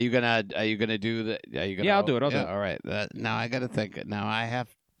Are you gonna do the? Are you gonna? Yeah, I'll do it. I'll do it. All right. Now I gotta think. Now I have.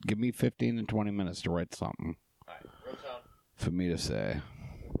 Give me 15 and 20 minutes to write something. All right, wrote down. For me to say.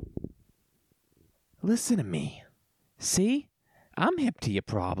 Listen to me. See? I'm hip to your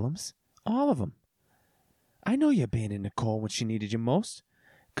problems. All of them. I know you abandoned Nicole when she needed you most,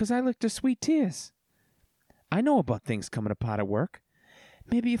 'cause I licked her sweet tears. I know about things coming apart at work.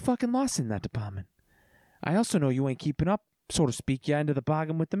 Maybe you fucking lost in that department. I also know you ain't keeping up, so to speak, your end of the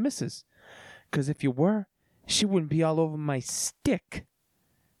bargain with the missus. 'Cause if you were, she wouldn't be all over my stick.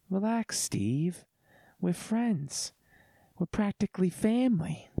 Relax, Steve. We're friends. We're practically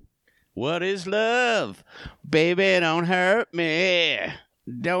family. What is love? Baby, don't hurt me.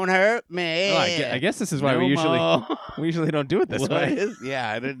 Don't hurt me. Oh, I guess this is why No we more. usually don't do it this What way. yeah,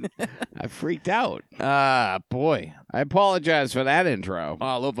 I didn't. I freaked out. Boy. I apologize for that intro.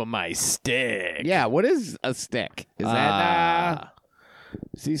 All over my stick. Yeah, what is a stick? Is that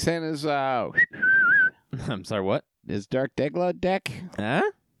is he saying his I'm sorry, what? is Dirk Diggler dick? Huh?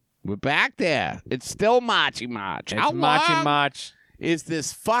 We're back there. It's still Machi March. It's How Machi long March. is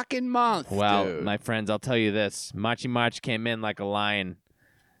this fucking month? Well, dude? my friends, I'll tell you this. Machi March came in like a lion,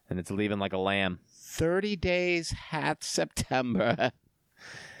 and it's leaving like a lamb. 30 days hath September,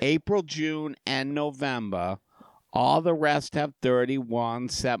 April, June, and November. All the rest have 31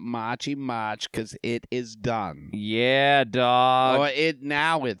 except Machi March because it is done. Yeah, dog. Or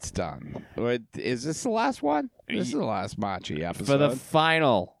now it's done. Or is this the last one? This is the last Machi episode. For the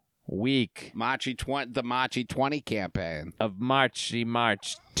final week the Machi 20 campaign. of March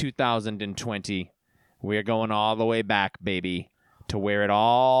 2020, we're going all the way back, baby, to where it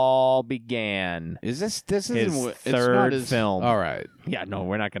all began. Is this His isn't it's third not his, film. All right. Yeah, no,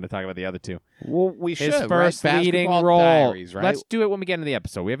 we're not going to talk about the other two. Well, we should. His first right? leading Basketball role. Diaries, right? Let's do it when we get into the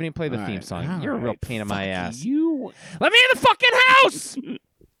episode. We haven't even played the All theme right. song. All You're a real right. pain in my Fuck ass. You. Let me in the fucking house!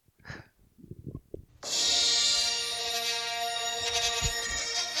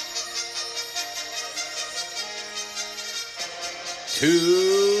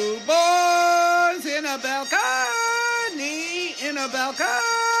 Two boys in a balcony,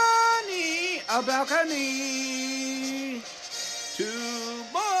 a balcony. Two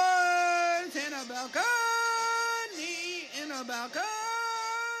boys in a balcony, a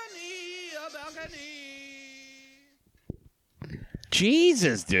balcony.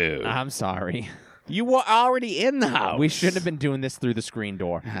 Jesus, dude. I'm sorry. You were already in the house. We shouldn't have been doing this through the screen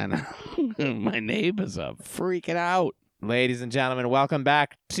door. I know. My neighbors are freaking out. Ladies and gentlemen, welcome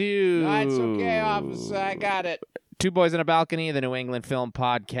back to... No, it's okay, officer. I got it. Two Boys in a Balcony, the New England Film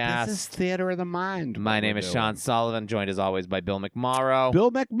Podcast. This is Theater of the Mind. My what name we're is doing. Sean Sullivan, joined as always by Bill McMorrow.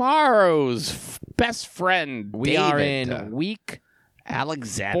 Bill McMorrow's best friend, We David are in week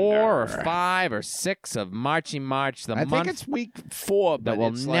Alexander. 4 or 5 or 6 of Marchy March, the I month think it's week 4, but that will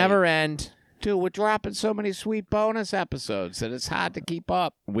it's never like, end. dude, we're dropping so many sweet bonus episodes that it's hard to keep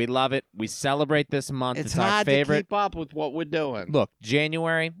up. We love it. We celebrate this month. It's our hard favorite. to keep up with what we're doing. Look,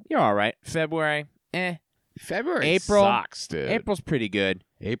 January, you're all right. February, February April sucks, dude. April's pretty good.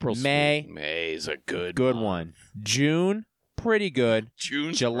 April's May. sweet. May's a good One. June, pretty good.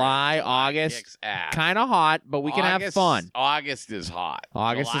 June, July, August, kind of hot, but we can have fun. August is hot.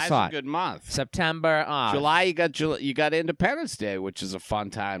 August July's is hot. a good month. September, July, you got Independence Day, which is a fun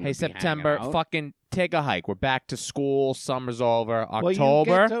time. Hey, to be September, hanging out. fucking take a hike. We're back to school. Summer's over. Well, you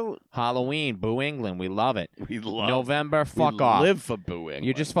October, get to- Halloween, Boo England. We love it. we love. November, we fuck off. Live for booing.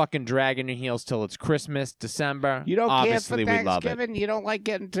 You're just fucking dragging your heels till it's Christmas, December. You don't Obviously, care we for love it. Thanksgiving. You don't like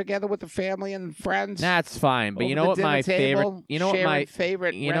getting together with the family and friends. That's fine, but you Over know the what my dinner favorite? table, You know what sharing my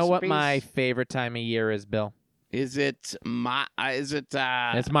favorite? You know what my recipes? favorite time of year is, Bill? Is it? Is it?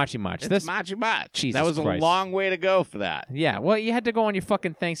 It's Marchy March. It's This, Machi March. Jesus that was a Christ. long way to go for that. yeah. Well, you had to go on your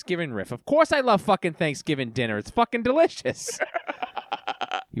fucking Thanksgiving riff. Of course, I love fucking Thanksgiving dinner. It's fucking delicious.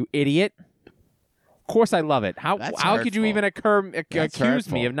 You idiot. Of course, I love it. How That's could you hurtful. even That's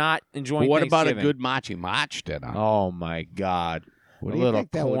accuse me hurtful. of not enjoying? But what about a Thanksgiving? good Machi March dinner? Oh my God. What a do you little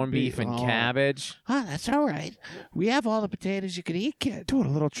think that would corned be? beef and Oh. cabbage. Oh, that's all right. We have all the potatoes you could eat, kid. Dude, a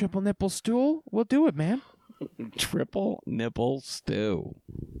little triple nipple stool. We'll do it, man. Triple nipple stew.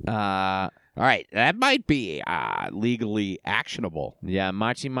 All right, that might be legally actionable. Yeah,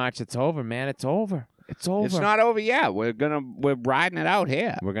 Marchy March, it's over, man. It's over. It's over. It's not over yet. We're riding it out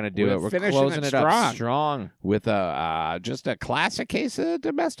here. We're going to do We're it. We're finishing closing it it up strong. strong. with just a classic case of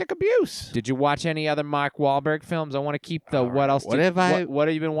domestic abuse. Did you watch any other Mark Wahlberg films? I want to keep the All what right, else? what have I- What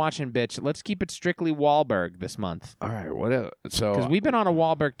have you been watching, bitch? Let's keep it strictly Wahlberg this month All right, what? So because we've been on a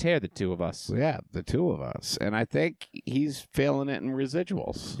Wahlberg tear, the two of us. yeah, the two of us, and I think he's feeling it in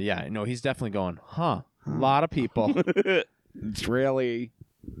residuals. Yeah, no, he's definitely going. Huh? A lot of people. It's really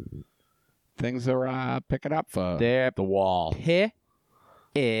things are picking up for They're the wall.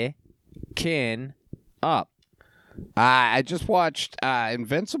 Picking up. I just watched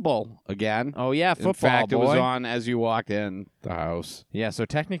Invincible again. Oh, yeah, football, In fact, boy. it was on as you walked in the house. Yeah, so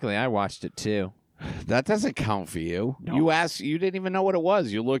technically I watched it too. That doesn't count for you. No. You asked. You didn't even know what it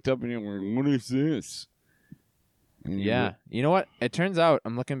was. You looked up and you were like, "What is this?" And you Yeah. You know what? It turns out,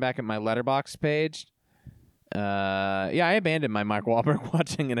 I'm looking back at my Letterboxd page. Yeah, I abandoned my Mark Wahlberg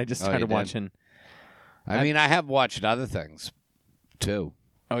watching, and I just Oh, you started did? watching. I mean, I have watched other things too.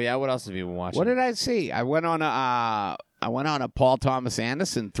 Oh, yeah? What else have you been watching? What did I see? I went on a Paul Thomas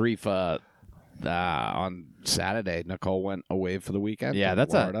Anderson 3 for on Saturday. Nicole went away for the weekend. Yeah, to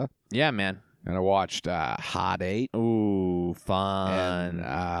that's Florida, Yeah, man. and I watched Hot 8 Ooh, and fun.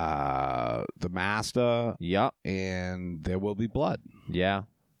 The Master Yup. and There Will Be Blood. Yeah.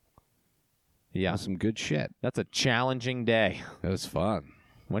 Yeah. Some good shit. That's a challenging day. It was fun.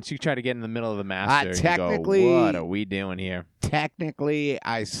 Once you try to get in the middle of the master, technically- you go, what are we doing here? Technically,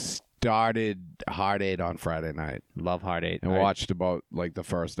 I started Hard 8 on Friday night Love Hard 8. and All right. watched about like the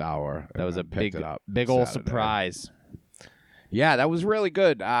first hour. That and was a then picked big, it up big old Saturday. surprise. Yeah, that was really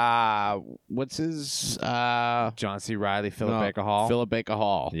good. What's his? John C. Reilly, Philip Baker Hall. Philip Baker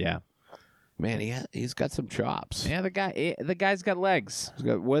Hall. Yeah. Man, he's got some chops. Yeah, the guy's got legs.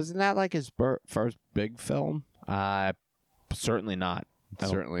 Wasn't that like his first big film? Certainly not.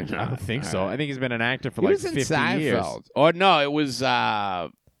 Certainly not. I don't think so. All right. I think he's been an actor for He like was in 50 Seinfeld. years. Or no, it was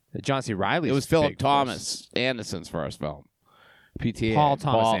John C. Reilly. it was Philip Thomas Anderson's first film. PTA. Paul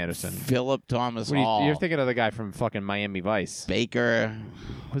Thomas Anderson. Philip Thomas Hall. You're thinking of the guy from fucking Miami Vice. Baker.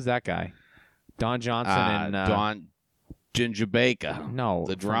 Who's that guy? Don Johnson and Don Ginger Baker. No,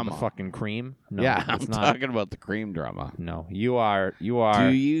 the from drummer. the fucking Cream. No, yeah, I'm it's not. talking about the Cream drummer. No, you are. Do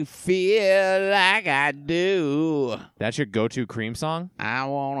you feel like I do? That's your go-to Cream song. I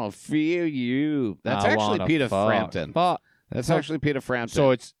want to feel you. That's I actually wanna Peter fuck. Frampton. That's So- actually Peter Frampton.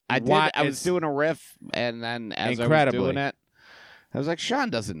 So it's I did. why- I was it's- doing a riff, and then as I was Incredibly. doing it, I was like, Sean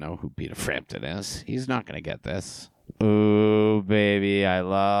doesn't know who Peter Frampton is. He's not going to get this. Ooh, baby, I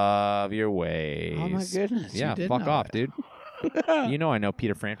love your ways. Oh my goodness! Yeah, you did fuck know off, that. dude. You know I know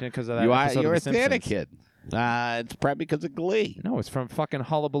Peter Frampton because of that You're episode a of The theater Simpsons. kid. It's probably because of Glee. No, it's from fucking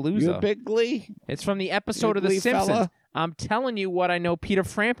Hullabalooza. You a big Glee? It's from the episode of The Glee Simpsons. fella? I'm telling you what I know Peter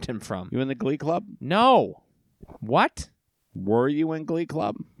Frampton from. You in the Glee Club? No. What? Were you in Glee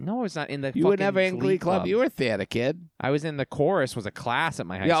Club? No, I was not in the You fucking were never in Glee Club. You were a theater kid. I was in the chorus, was a class at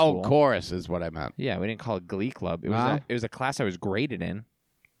my high Yeah, school. chorus is what I meant. Yeah, we didn't call it Glee Club. It was Wow. it was a class I was graded in,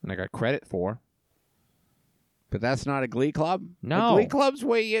 and I got credit for. But that's not a Glee Club? No. A Glee Club's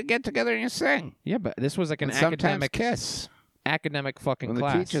where you get together and you sing. Yeah, but this was like an And sometimes academic kiss. fucking When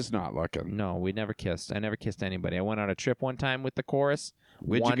class. the teacher's not looking. No, we never kissed. I never kissed anybody. I went on a trip one time with the chorus.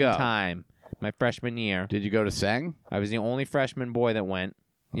 Where'd you one go? time, my freshman year. Did you go to sing? I was the only freshman boy that went.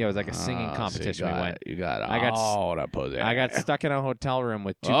 Yeah, it was like a singing So competition. you we got, went. You got I got all the pussy. I got stuck in a hotel room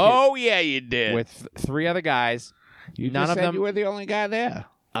with two Oh, yeah, you did. kids, with three other guys. you none just of said them- you were the only guy there.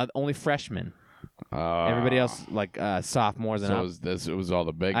 Only freshmen. Everybody else like sophomores and So up. it was all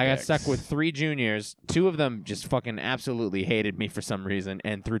the big I got dicks. stuck with three juniors. Two of them just fucking absolutely hated me for some reason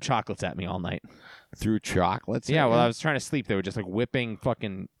and threw chocolates at me all night. through chocolates. Yeah, at well, you? I was trying to sleep. They were just like whipping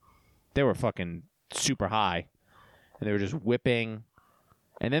fucking. They were fucking super high, and they were just whipping.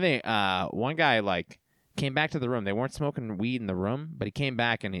 And then they, one guy like came back to the room. They weren't smoking weed in the room, but he came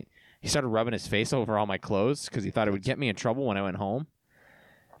back and he started rubbing his face over all my clothes because he thought it would get me in trouble when I went home.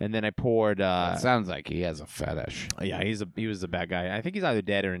 And then I poured. That sounds like he has a fetish. Yeah, he was a bad guy. I think he's either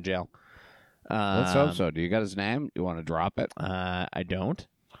dead or in jail. Let's hope so. Do you got his name? You want to drop it? I don't.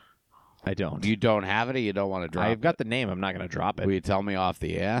 You don't have it, or you don't want to drop it? I've got the name. I'm not going to drop it. Will you tell me off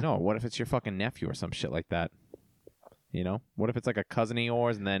the air? No, what if it's your fucking nephew or some shit like that? You know? What if it's like a cousin of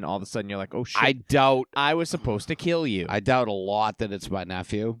yours and then all of a sudden you're like, oh shit, I was supposed to kill you. I doubt a lot that it's my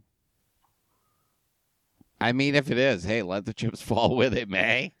nephew. I mean, if it is, hey, let the chips fall where they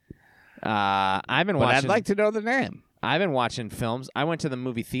may. I've been But watching. I'd like to know the name. I've been watching films. I went to the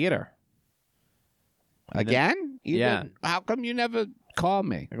movie theater. Again? You Yeah. didn't- How come you never called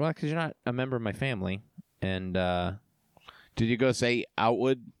me? Well, because you're not a member of my family. And Did you go say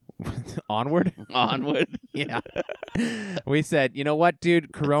outward, onward. onward? Yeah. We said, you know what,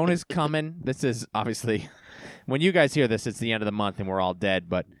 dude? Corona's coming. This is obviously, when you guys hear this, it's the end of the month and we're all dead.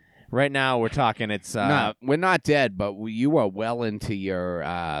 But right now we're talking. It's No, we're not dead, but you are well into your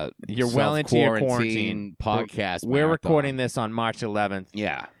You're well into your self-quarantine podcast. We're marathon. recording this on March 11th.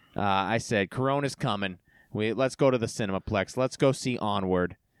 Yeah. I said, Corona's coming. Let's go to the Cinemaplex. Let's go see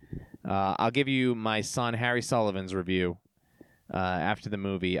Onward. I'll give you my son Harry Sullivan's review. after the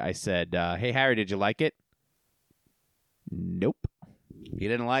movie, I said, "Hey Harry, did you like it?" Nope. He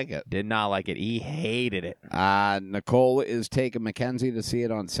didn't like it. Did not like it. He hated it. Nicole is taking Mackenzie to see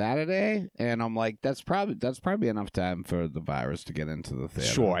it on Saturday, and I'm like, that's probably enough time for the virus to get into the theater.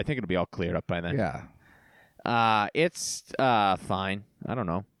 Sure, I think it'll be all cleared up by then. Yeah. It's fine. I don't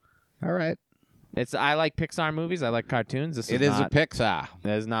know. All right. I like Pixar movies. I like cartoons. It is a Pixar.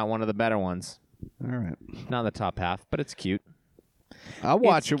 That is not one of the better ones. All right. Not the top half, but it's cute. I'll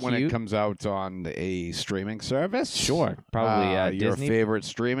watch It's it when it cute. comes out on a streaming service. Sure, probably your Disney. favorite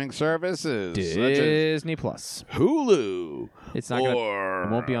streaming services, such as Disney Plus. Hulu. It's not gonna. or it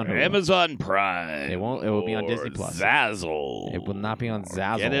won't be on Hulu. Amazon Prime. It won't. It will be on or Disney Plus. Zazzle. It will not be on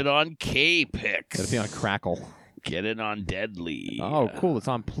Zazzle. Get it on K-Pix. It'll be on Crackle. Get it on Deadly. Oh, cool! It's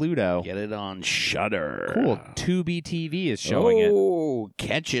on Pluto. Get it on Shudder. Cool. Tubi TV is showing it. Oh,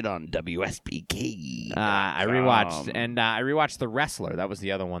 catch it on WSBK. I rewatched The Wrestler. That was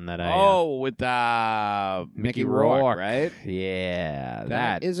the other one that I. with Mickey Rourke, right? Yeah,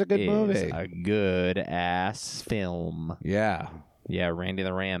 That is a good movie. A good ass film. Yeah, Yeah, Randy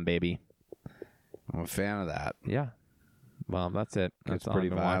the Ram, baby. I'm a fan of that. Yeah. Well, that's it. That's It's all pretty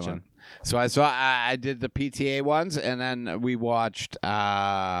I've been violent. watching. So I did the PTA ones, and then we watched.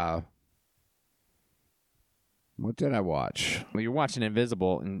 What did I watch? Well, you're watching not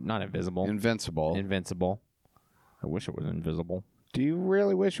Invisible. Invincible. Invincible. I wish it was Invisible. Do you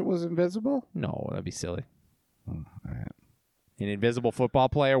really wish it was Invisible? No, that'd be silly. All right. An invisible football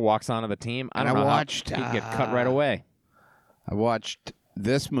player walks onto the team. I And don't I know watched, how he'd get cut right away. I watched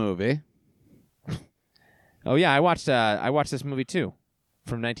this movie. Oh yeah, I watched this movie too,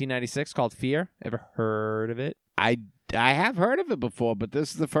 from 1996 called Fear. Ever heard of it? I have heard of it before, but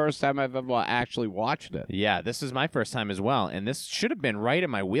this is the first time I've ever actually watched it. Yeah, this is my first time as well, and this should have been right in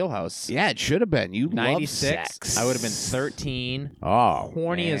my wheelhouse. Yeah, it should have been. You love 96. sex. I would have been 13. Oh,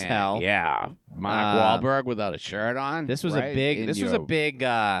 horny as man. hell. Yeah, Mark Wahlberg without a shirt on. This was right? a big. In This was a your- big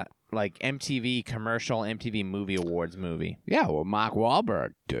like MTV commercial, MTV Movie Awards movie. Yeah, well, Mark Wahlberg,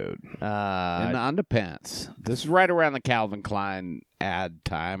 dude, in the Uh, underpants. This is right around the Calvin Klein ad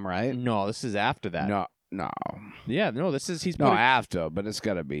time, right? no, this is after that. No, Yeah, no, this is he's no, putting- after, but it's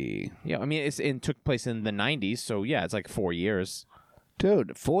got to be, Yeah, I mean it took place in the 90s, so yeah, it's like 4 years.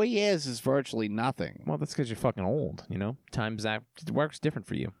 dude. 4 years is virtually nothing. Well, that's because you're fucking old, you know. Times that it works different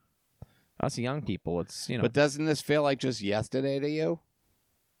for you. Us young people, it's But doesn't this feel like just yesterday to you?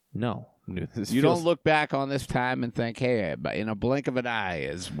 no. This You feels- don't look back on this time and think, hey, but in a blink of an eye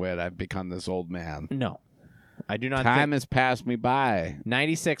is when I've become this old man. No, I do not. Time think, has passed me by.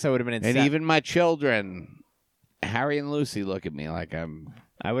 96, I would have been in. And even my children, Harry and Lucy, look at me like I'm.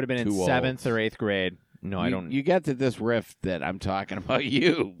 I would have been in too 7th old. or 8th grade. No, I don't. You get to this riff that I'm talking about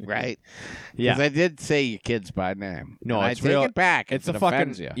you, right? Yeah. Because I did say your kids by name. No, and it's I take real- it back. It's if a it fucking.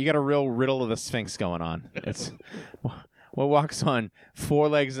 offends you. You got a real riddle of the Sphinx going on. It's what walks on 4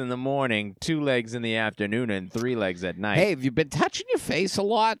 legs in the morning, 2 legs in the afternoon, and 3 legs at night. Hey, have you been touching your face a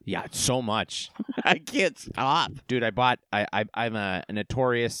lot? Yeah, so much, I can't stop. dude. I'm a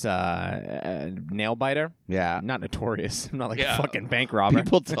notorious nail biter. Yeah. Not notorious. I'm not like Yeah. a fucking bank robber.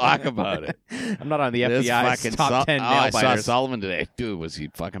 People talk about it. I'm not on the This FBI's fucking top 10 nail I saw biters. Sullivan today. Dude, was he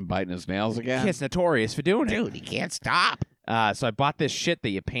fucking biting his nails again? He's notorious for doing it. Dude, he can't stop. So I bought this shit that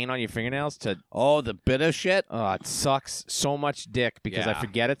you paint on your fingernails to. Oh, the bitter shit? It sucks so much dick because I Yeah.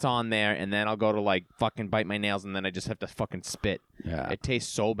 forget it's on there, and then I'll go to like fucking bite my nails, and then I just have to fucking spit. Yeah. It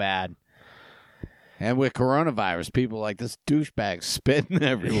tastes so bad. And with coronavirus, people are like this douchebag spitting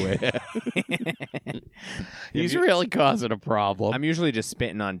everywhere. He's really causing a problem. I'm usually just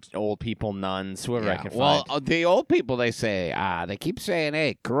spitting on old people, nuns, whoever I can well, find. the old people, they say, they keep saying,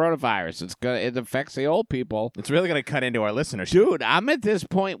 hey, coronavirus, it affects the old people. It's really gonna cut into our listenership. Dude, I'm at this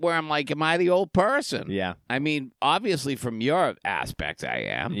point where I'm like, am I the old person? Yeah, I mean, obviously from your aspect, I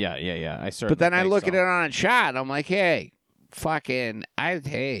am. yeah. I certainly. But then I think look so. at it on a shot, and I'm like, hey,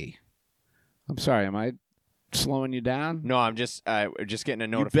 I'm sorry, am I slowing you down? No, I'm just getting a You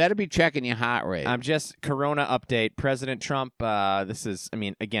notification. better be checking your heart rate. I'm just Corona update. President Trump. This is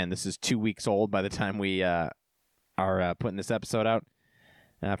 2 weeks old by the time we are putting this episode out.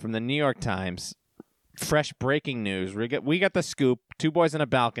 From the New York Times, fresh breaking news. We got the scoop. 2 boys on a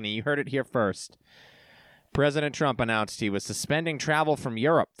balcony. You heard it here first. President Trump announced he was suspending travel from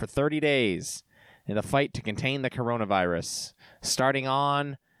Europe for 30 days in the fight to contain the coronavirus, starting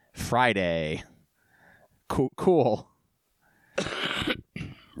on Friday. Cool.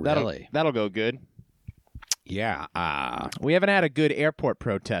 Really? That'll go good. Yeah. We haven't had a good airport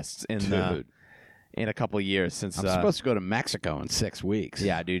protests in Dude. in a couple of years since. I'm supposed to go to Mexico in 6 weeks.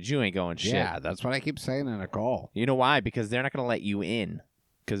 Yeah, dude, you ain't going shit. Yeah, that's what I keep saying to Nicole. You know why? Because they're not going to let you in.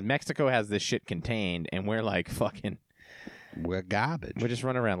 Because Mexico has this shit contained, and we're like fucking. We're garbage. We're just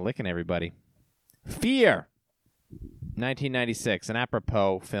running around licking everybody. Fear. 1996, an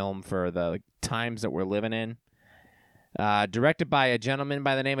apropos film for the times that we're living in. Directed by a gentleman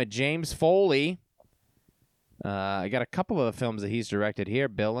by the name of James Foley. I got a couple of the films that he's directed here.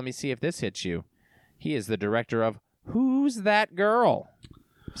 Bill, let me see if this hits you. He is the director of Who's That Girl?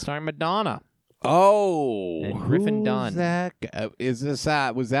 Starring Madonna. Oh, And Griffin who's Dunn. That? Is this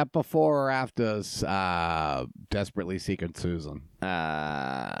was that before or after Desperately Seeking Susan?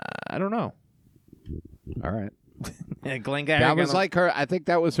 I don't know. All right, Glengarry. that was like her. I think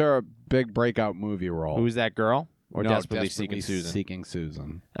that was her big breakout movie role. Who's That Girl? Or No, Desperately Seeking Susan? Seeking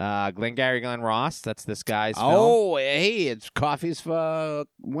Susan. Glengarry Glen Ross. That's this guy's film. Oh, hey, it's coffees for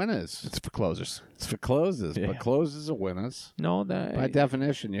winners. It's for closers. It's for closes, Yeah. but closes are winners. No, that By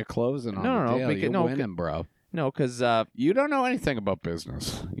definition, you're closing on No, the no, deal. because- You're no, winning, bro. no, because You don't know anything about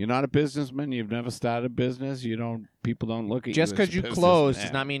business. You're not a businessman. You've never started a business. You don't. People don't look at just you. as because a you close does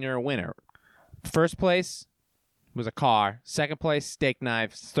businessman. not mean you're a winner. First place was a car. Second place, steak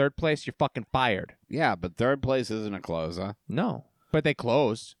knives. Third place, you're fucking fired. Yeah, but third place isn't a closer. No, but they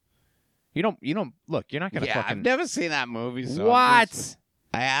closed. You don't. Look. You're not gonna Yeah, fucking. I've never seen that movie. So What?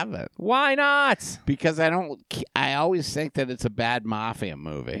 I haven't Why not? because I don't. I always think that it's a bad mafia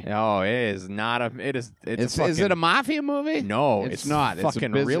movie. Oh, it is not a. It is. It's a Is it a fucking- mafia movie? No, it's not. It's a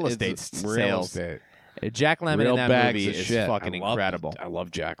fucking business- real it's estate real sales. estate. Jack Lemmon Real in that bags movie of is shit. fucking I love- incredible. I love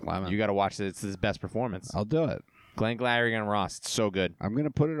Jack Lemmon. You got to watch it. It's his best performance. I'll do it. Glengarry and Ross. It's so good. I'm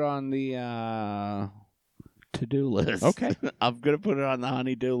gonna put it on the to-do list. Okay. I'm gonna put it on the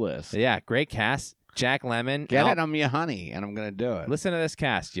honey-do list. Yeah, great cast. Jack Lemmon. Get Al- it? I'm your honey, and I'm gonna do it. Listen to this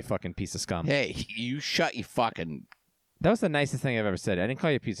cast, you fucking piece of scum. Hey, you shut your fucking. That was the nicest thing I've ever said. I didn't call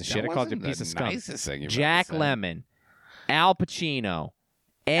you a piece of shit. I called you a piece of scum. Nicest thing you've Jack ever said. Lemmon, Al Pacino,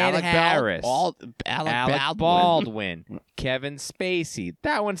 Ed Alec Harris, Alec Baldwin, Kevin Spacey.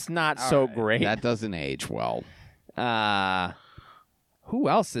 That one's not so great. That doesn't age well. Who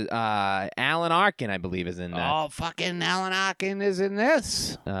else is Alan Arkin, I believe, is in that. Oh, fucking Alan Arkin is in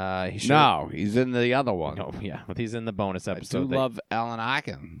this. He should- No, he's in the other one. No, yeah, but he's in the bonus I episode. do love Alan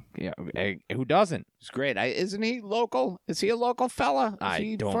Arkin. Yeah, who doesn't? He's great. Isn't he local? Is he a local fella? Is I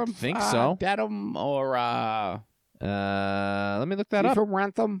he don't from, think so. Dedham or Let me look that is he up. from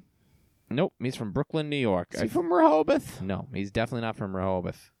Rentham? Nope, he's from Brooklyn, New York. Is he from Rehoboth? No, he's definitely not from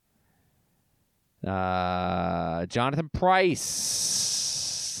Rehoboth. Jonathan Price.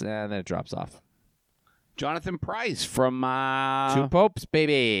 And then it drops off. Jonathan Price from Two Popes,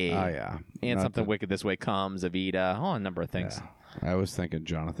 baby. Oh yeah, And Not Something the- Wicked This Way Comes, Evita. Oh, a number of things. Yeah. I was thinking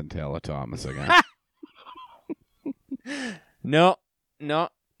Jonathan Taylor Thomas again. No.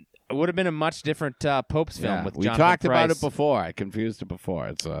 It would have been a much different Popes film Yeah, with we Jonathan talked about Pryce. it before. I confused it before.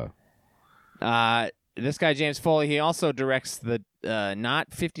 It's This guy, James Foley, he also directs the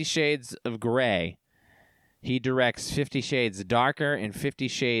not 50 Shades of Grey. He directs 50 Shades Darker and 50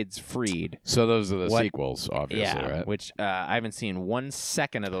 Shades Freed. so those are the What- sequels, obviously, right? which I haven't seen 1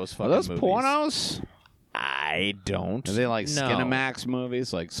 second of those Are fucking those movies. pornos? I don't. Are they like know. Skinamax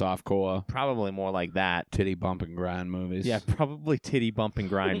movies, like softcore, Probably more like that. titty bump and grind movies? Yeah, probably titty bump and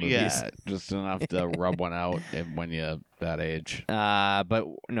grind movies. Yeah, just enough to rub one out when you're that age. But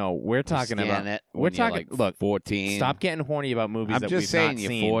no, we're talking Scan about. it We're when you're, talking. like, Look, 14. stop getting horny about movies I'm that just we've saying not you're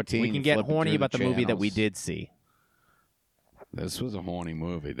seen. 14, we can get flipping horny through about the the movie that we channels. did see. This was a horny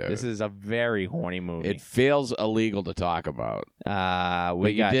movie, dude. This is a very horny movie. It feels illegal to talk about. We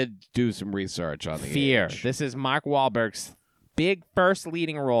But you got did do some research on the Fear. age. This is Mark Wahlberg's big first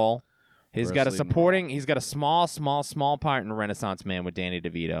leading role. He's First got a leading supporting. He's got a small part in Renaissance Man with Danny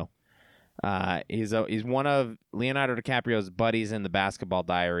DeVito. He's one of Leonardo DiCaprio's buddies in the Basketball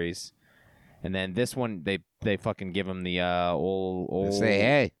Diaries, and then this one they fucking give him the old They say,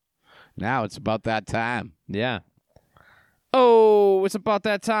 hey, now it's about that time. yeah. Oh, it's about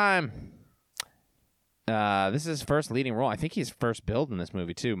that time. This is his first leading role. I think he's first billed in this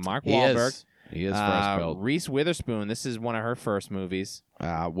movie too. Mark Wahlberg. He is first build. Reese Witherspoon. This is one of her first movies.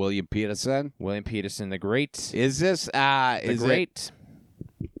 William Peterson. William Peterson, the great. Is this is great.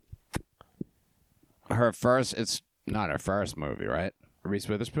 it her first? It's not her first movie, right? Reese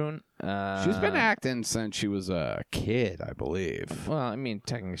Witherspoon. She's been acting since she was a kid, I believe. Well, I mean,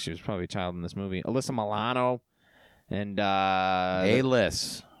 technically, she was probably a child in this movie. Alyssa Milano and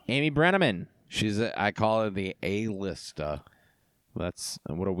A-list. Amy Brenneman. I call her the A-lister. That's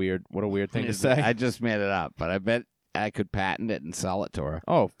what a weird thing to say. I just made it up, but I bet I could patent it and sell it to her.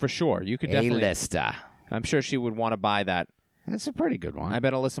 Oh, for sure. You could definitely. A-lister. I'm sure she would want to buy that. That's a pretty good one. I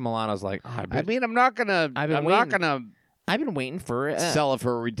bet Alyssa Milano's like, oh, I mean, I'm not gonna I've been waiting for sell it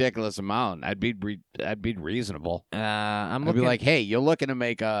for a ridiculous amount. I'd be reasonable. I'm I'd looking be like, hey, you're looking to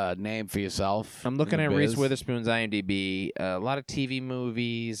make a name for yourself. I'm looking in at the Reese biz. Witherspoon's IMDb. A lot of TV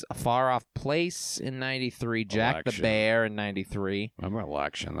movies. A Far Off Place in '93. Jack the Election. Bear in '93. Remember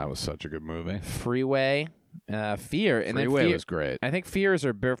Election? That was such a good movie. Freeway. Fear. And then Freeway Fear, was great. I think Fear is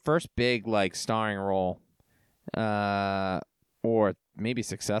her first big like starring role. Or maybe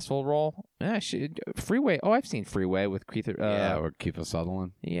successful role. Freeway. Oh, I've seen Freeway with Keith. Or Kiefer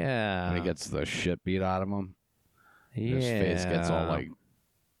Sutherland. Yeah. When he gets the shit beat out of him. Yeah. His face gets all like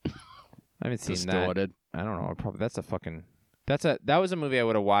I haven't seen distorted. that. I don't know. Probably that was a movie I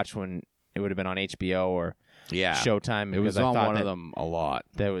would have watched when it would have been on HBO or Yeah. Showtime. It was because I on thought one that of them a lot.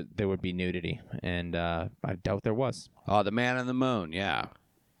 there would be nudity, and I doubt there was. Oh, The Man in the Moon. Yeah.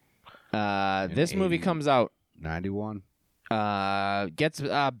 This movie 80. comes out. 91. Gets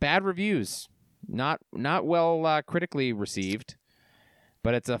bad reviews, not well critically received,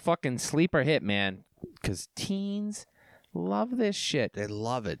 but it's a fucking sleeper hit, man. Because teens love this shit. They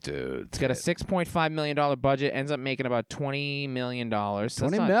love it, dude. It's got a $6.5 million budget. Ends up making about $20 million.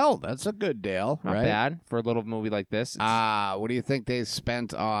 20 mil. That's a good deal, Not right? bad for a little movie like this. What do you think they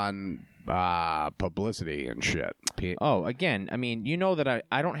spent on publicity and shit? Oh, again, I mean, you know that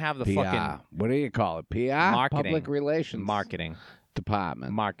I don't have the PR. fucking What do you call it? PR? Marketing. Public relations marketing.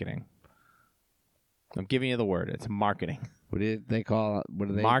 department. Marketing. I'm giving you the word. It's marketing. What do they call it? What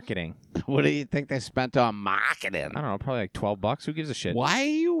do they? Marketing. What do you think they spent on marketing? I don't know, probably like $12. Who gives a shit? Why are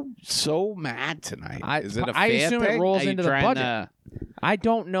you so mad tonight? Is it a I fair assume it thing? rolls Are you into the trying budget. to- I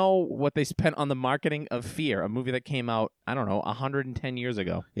don't know what they spent on the marketing of Fear, a movie that came out, I don't know, 110 years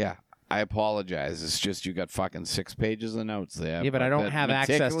ago. Yeah. I apologize. It's just you got fucking 6 pages of notes there. Yeah, but I don't that have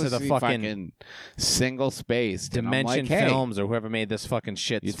access to the meticulously fucking single spaced. And I'm Dimension like, hey, Films or whoever made this fucking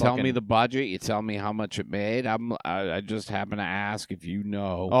shit. you tell me the budget. You tell me how much it made. I just happen to ask if you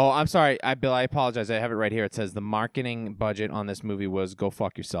know. Oh, I'm sorry, Bill. I apologize. I have it right here. It says the marketing budget on this movie was go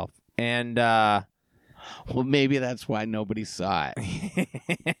fuck yourself. And Well, maybe that's why nobody saw it.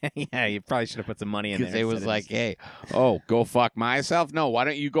 yeah, you probably should have put some money in there. Because they was instead of like, hey, go fuck myself? No, why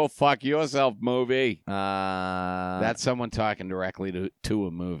don't you go fuck yourself, movie? That's someone talking directly to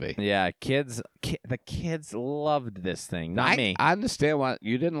a movie. yeah, the kids loved this thing, not me. I understand why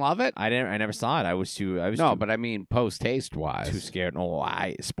you didn't love it. I never saw it. I was too But I mean, post-haste wise. too scared. Oh,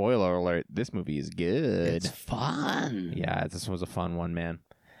 spoiler alert, this movie is good. It's fun. Yeah, this was a fun one, man.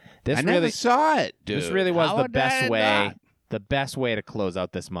 I never saw it, dude. This really was How the would best I way. not? The best way to close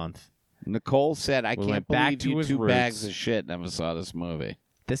out this month. Nicole said, "I We can't went back believe to you his 2 roots. bags of shit never saw this movie."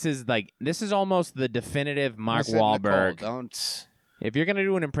 This is almost the definitive Mark Listen, Wahlberg. Nicole, don't If you're gonna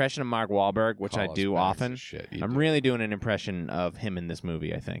do an impression of Mark Wahlberg, which I call us do bags often, of shit. I'm really doing an impression of him in this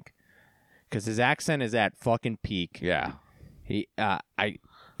movie. I think because his accent is at fucking peak. Yeah.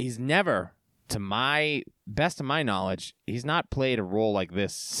 He's never, to my best of my knowledge, he's not played a role like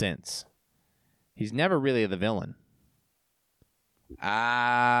this since. He's never really the villain.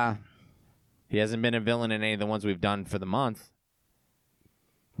 He hasn't been a villain in any of the ones we've done for the month.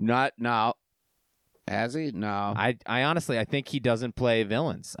 Not now. Has he? No. I honestly, I think he doesn't play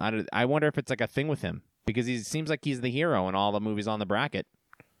villains. I wonder if it's like a thing with him because he seems like he's the hero in all the movies on the bracket.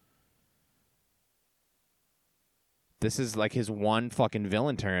 This is like his one fucking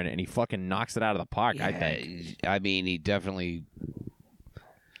villain turn, and he fucking knocks it out of the park, I think. I mean, he definitely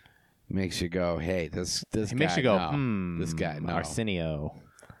makes you go, hey, this He guy, makes you go, no. This guy, no. Arsenio.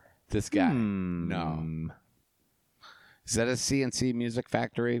 This guy, no. Is that a CNC Music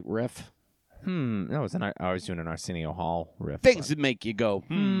Factory riff? No, I was doing an Arsenio Hall riff. Things that make you go,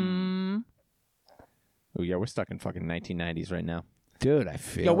 Oh, yeah, we're stuck in fucking 1990s right now. Dude, I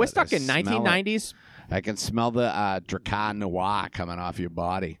feel Yo, we're it. stuck I in smell 1990s? it. I can smell the Dracar Noir coming off your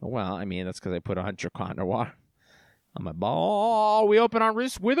body. Well, I mean, that's because I put on Dracar Noir on my ball. We open on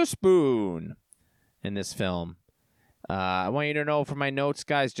Reese Witherspoon in this film. I want you to know from my notes,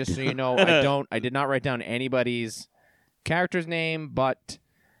 guys, just so you know, I did not write down anybody's character's name, but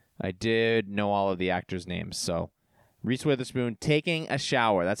I did know all of the actors' names. So, Reese Witherspoon taking a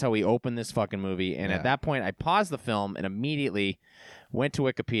shower. That's how we open this fucking movie. And at that point, I paused the film and immediately went to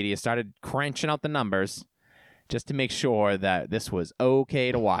Wikipedia, started crunching out the numbers just to make sure that this was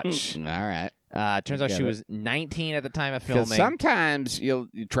okay to watch. All right. Turns out she was 19 at the time of filming. Because sometimes you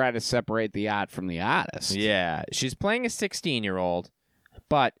try to separate the art from the artist. Yeah, she's playing a 16-year-old,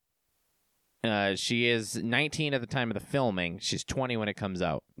 but she is 19 at the time of the filming. She's 20 when it comes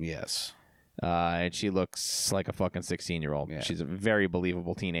out. Yes. And she looks like a fucking 16-year-old. Yeah. She's a very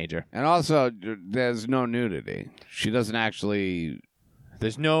believable teenager. And also, there's no nudity. She doesn't actually.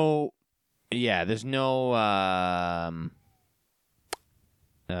 There's no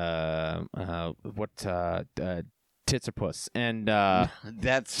tits or puss. And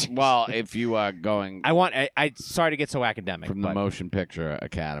That's well, if you are going I sorry to get so academic from the but Motion Picture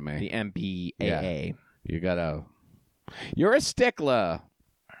Academy, the MBAA. you gotta. You're a stickler.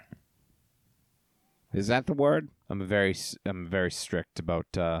 Is that the word? I'm very strict about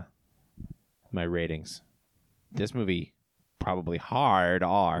my ratings. This movie probably hard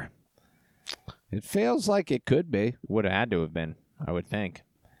R. It feels like it could be. Would have had to have been, I would think.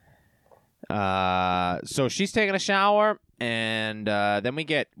 So she's taking a shower, and then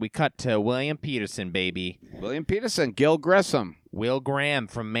we cut to William Peterson, baby. William Peterson, Gil Grissom, Will Graham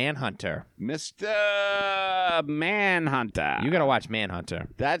from Manhunter. Mr. Manhunter. You gotta watch Manhunter.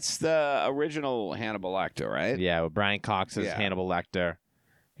 That's the original Hannibal Lecter, right? Yeah, with Brian Cox as Yeah. Hannibal Lecter.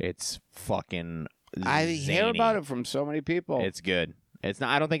 It's fucking I hear zany. about it from so many people. It's good. It's not.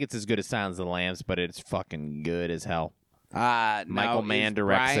 I don't think it's as good as Silence of the Lambs, but it's fucking good as hell. Michael Mann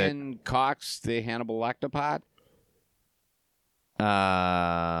directs it. Brian Cox, the Hannibal Lecter part?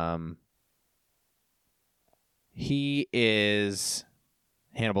 He is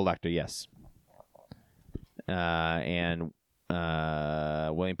Hannibal Lecter, yes. And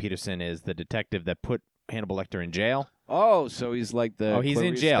William Peterson is the detective that put Hannibal Lecter in jail. Oh, so he's like the. He's in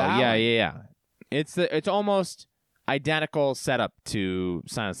Clarice jail. Starling. Yeah. It's almost identical setup to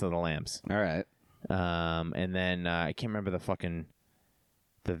Silence of the Lambs. All right. And then I can't remember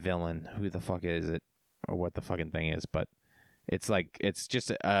the villain. Who the fuck is it, or what the fucking thing is? But it's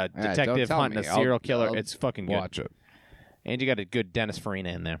just a right, detective don't tell hunting a me. serial I'll- killer. I'll It's fucking good. Watch it. And you got a good Dennis Farina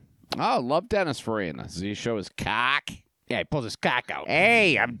in there. Oh, love Dennis Farina. Does he show his cock? Yeah, he pulls his cock out.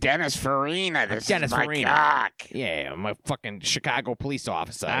 Hey, I'm Dennis Farina. This Dennis is my Farina. cock. Yeah, I'm a fucking Chicago police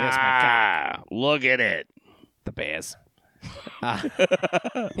officer. That's my cock. Look at it. The Bears.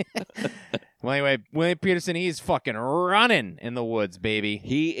 Well, anyway, William Peterson, he's fucking running in the woods, baby.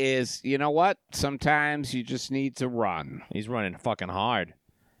 He is. You know what? Sometimes you just need to run. He's running fucking hard.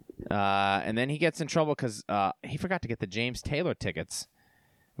 And then he gets in trouble because he forgot to get the James Taylor tickets.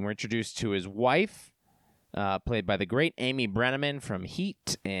 And we're introduced to his wife, played by the great Amy Brenneman from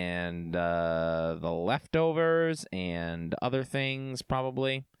Heat and The Leftovers and other things,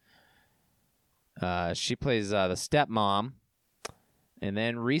 probably. She plays the stepmom. And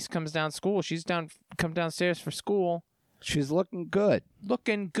then Reese comes down school. Come downstairs for school. She's looking good.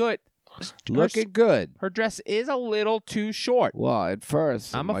 Looking good. Looking good. Her dress is a little too short. Well, at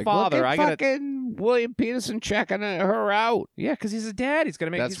first, I'm a like, father. Look at I gotta- fucking William Peterson checking her out. Yeah, because he's a dad. He's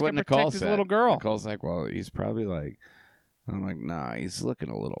gonna That's he's what gonna Nicole protect his said. little girl. Nicole's like, well, he's probably like. I'm like, nah, he's looking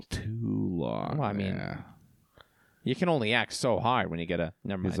a little too long. Well, I mean, there. You can only act so hard when you get a.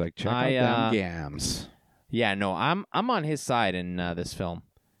 Never mind. He's like, check out them gams. Yeah, no, I'm on his side in this film.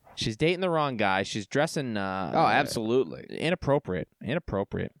 She's dating the wrong guy. She's dressing. Oh, absolutely. Inappropriate.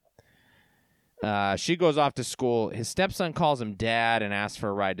 She goes off to school. His stepson calls him dad and asks for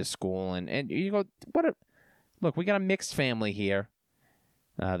a ride to school. And you go, look, we got a mixed family here.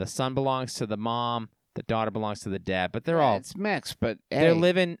 The son belongs to the mom. The daughter belongs to the dad. But they're all. It's mixed, but They're hey,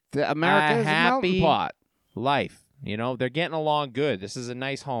 living America is a melting happy pot. life. You know, they're getting along good. This is a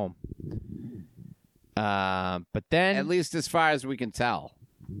nice home. But then At least as far as we can tell.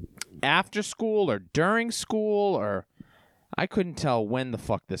 after school or during school or I couldn't tell when the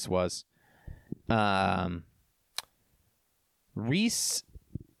fuck this was. Reese,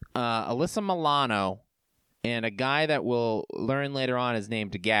 Alyssa Milano, and a guy that we'll learn later on is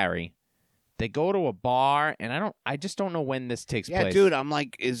named Gary. They go to a bar, and I just don't know when this takes Yeah, place. dude, I'm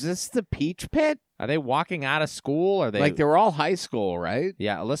like, is this the Peach Pit? Are they walking out of school? Are they Like, they're all high school, right?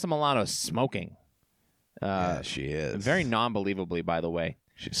 Yeah, Alyssa Milano's smoking. Yeah, she is. Very non-believably, by the way.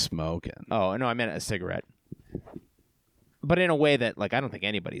 She's smoking. Oh, no, I meant a cigarette. But in a way that, like, I don't think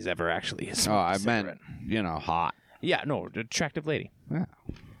anybody's ever actually smoked Oh, I a cigarette. meant, hot. Yeah, no, attractive lady. Yeah.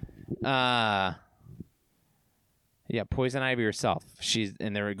 Yeah, Poison Ivy herself.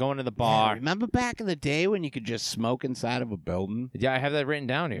 And they were going to the Yeah, bar. remember back in the day when you could just smoke inside of a building? Yeah, I have that written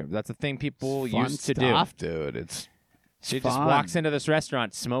down here. That's a thing people Fun used to stuff, dude. It's do. She just fun. walks into this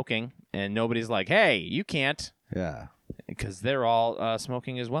restaurant smoking, and nobody's like, "Hey, you can't," yeah. because they're all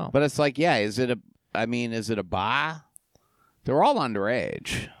smoking as well. But it's like, yeah, is it a bar? They're all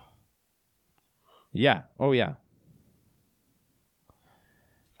underage. Yeah. Oh, yeah.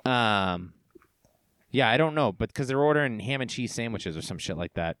 Yeah, I don't know, but because they're ordering ham and cheese sandwiches or some shit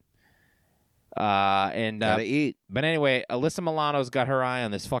like that. Gotta eat. But anyway, Alyssa Milano's got her eye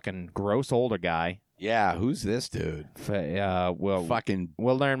on this fucking gross older guy. Yeah, who's this dude? We'll Fucking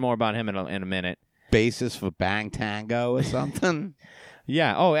learn more about him in a minute. basis for Bang Tango or something?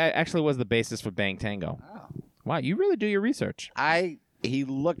 Yeah. Oh, actually, was the basis for Bang Tango. Oh. Wow, you really do your research. He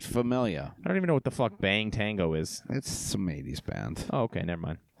looked familiar. I don't even know what the fuck Bang Tango is. It's some 80s band. Oh, okay, never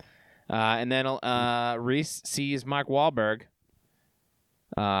mind. And then Reese sees Mark Wahlberg,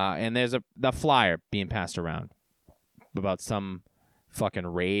 and there's the flyer being passed around about some fucking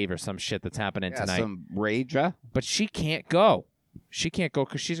rave or some shit that's happening tonight. Some rager. But she can't go. She can't go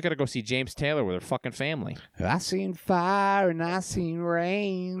because she's got to go see James Taylor with her fucking family. I seen fire and I seen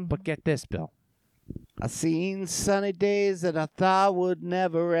rain. But get this, Bill. I seen sunny days that I thought would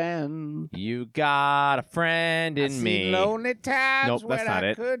never end. You got a friend in I me. seen lonely times Nope, that's when not I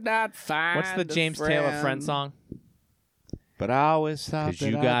it. could not find What's the James Taylor friend song? But I always thought 'Cause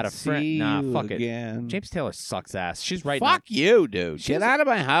that you I'd got a see friend. Nah, you fuck it. again. James Taylor sucks ass. She's right Fuck you, dude. She's- Get out of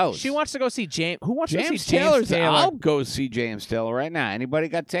my house. She wants to go see James. Who wants to go James see James Taylor's. Taylor? I'll go see James Taylor right now. Anybody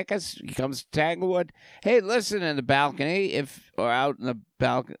got tickets? He comes to Tanglewood. Hey, listen in the balcony or out in the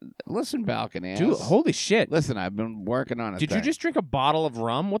balcony. Listen, balcony. Dude, holy shit. Listen, I've been working on it. Did you just drink a bottle of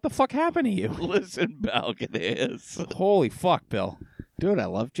rum? What the fuck happened to you? listen, balconies? Holy fuck, Bill. Dude, I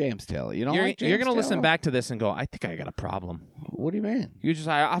love James Taylor. You don't You're like James going to listen Taylor? back to this and go, I think I got a problem. What do you mean? You just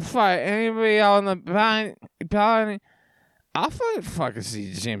like, I'll fight anybody out in the balcony. I'll fucking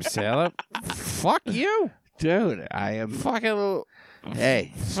see James Taylor. Fuck you. Dude, I am Fucking.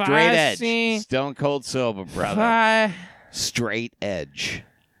 Hey, straight Fancy. edge. Stone Cold Silver, brother. Bye. Straight edge.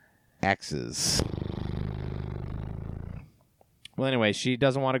 X's. Well, anyway, she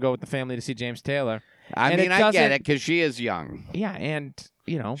doesn't want to go with the family to see James Taylor. I And mean, it I get doesn't- it because she is young. Yeah, and,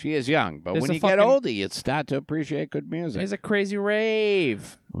 you know, She is young. But There's when a you get fucking- older, you start to appreciate good music. there's a crazy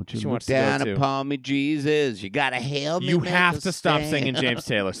rave. Won't you she look wants to go down to. upon me, Jesus? You got to hail me. You make have a to stop stand. singing James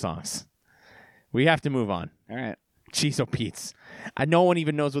Taylor songs. We have to move on. All right. Jeez, oh, Pete's. No one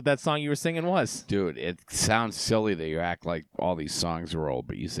even knows what that song you were singing was. Dude, it sounds silly that you act like all these songs are old,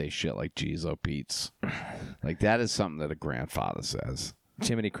 but you say shit like Jeez oh Pete's. Like, that is something that a grandfather says.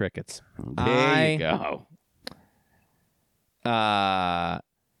 Jiminy Crickets. There you go.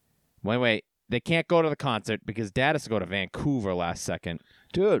 Wait. They can't go to the concert because Dad has to go to Vancouver last second.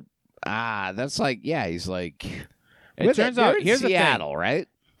 Dude, that's like, yeah, he's like... It turns out, in here's Seattle, right?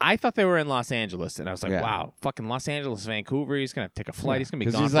 I thought they were in Los Angeles, and I was like, Yeah. wow, fucking Los Angeles, Vancouver. He's going to take a flight. He's going to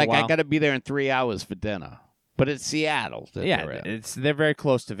be Because gone he's for like, a while. I got to be there in 3 hours for dinner. But it's Seattle. that Yeah, they're in. they're very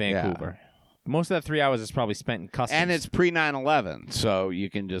close to Vancouver. Most of that 3 hours is probably spent in customs. And it's pre 9/11, so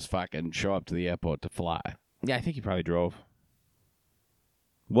you can just fucking show up to the airport to fly. Yeah, I think he probably drove.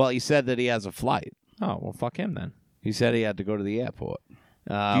 Well, he said that he has a flight. Oh, well, fuck him then. He said he had to go to the airport.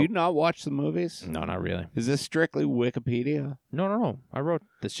 Do you not watch the movies? No, not really. Is this strictly Wikipedia? No. I wrote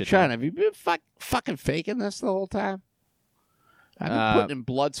this shit Sean, down. have you been fucking faking this the whole time? I've been putting in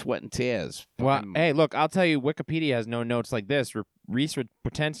blood, sweat, and tears. Well, Fucking- hey, look, I'll tell you, Wikipedia has no notes like this. Reese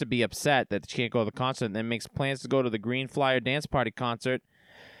pretends to be upset that she can't go to the concert and then makes plans to go to the Green Flyer Dance Party concert.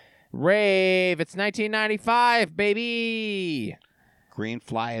 Rave! It's 1995, baby! Green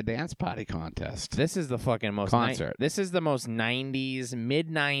Flyer Dance Party Contest. This is the fucking most... Concert. This is the most 90s,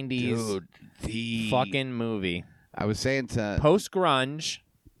 mid-90s Dude, the fucking movie. I was saying to Post-grunge,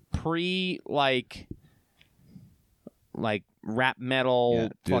 like rap metal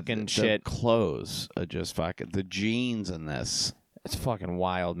dude, fucking the shit. clothes are just fucking the jeans in this. It's fucking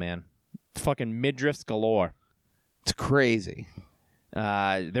wild, man. Fucking midriffs galore. It's crazy.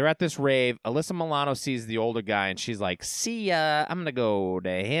 They're at this rave. Alyssa Milano sees the older guy, and she's like, see ya, I'm going to go to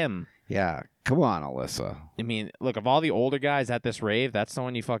him. Yeah, come on, Alyssa. I mean, look, of all the older guys at this rave, that's the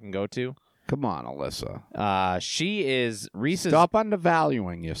one you fucking go to. Come on, Alyssa. She is, Stop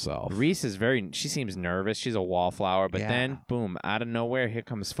undervaluing yourself. Reese is she seems nervous. She's a wallflower, but Yeah. then, boom, out of nowhere, here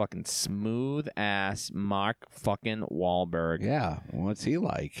comes fucking smooth ass Mark fucking Wahlberg. Yeah, what's he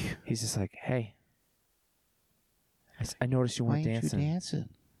like? He's just like, hey, I noticed you weren't dancing. dancing?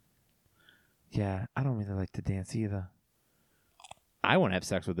 Yeah, I don't really like to dance either. I want to have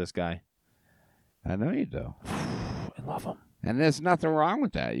sex with this guy. I know you do. I love him. And there's nothing wrong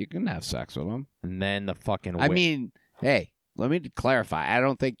with that. You can have sex with him. And then the fucking... I mean, hey, let me clarify. I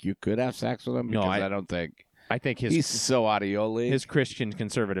don't think you could have sex with him No, because I don't think I think he's so out of your league. his Christian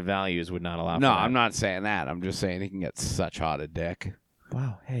conservative values would not allow No, for that. I'm not saying that. I'm just saying he can get such hot a dick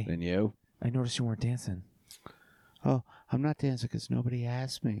Wow, hey, than you. I noticed you weren't dancing. Oh, I'm not dancing because nobody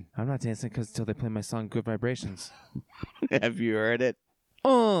asked me. I'm not dancing because until they play my song Good Vibrations. Have you heard it?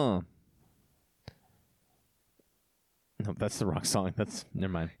 No, that's the wrong song. That's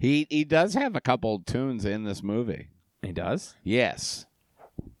never mind. He does have a couple tunes in this movie. He does? Yes.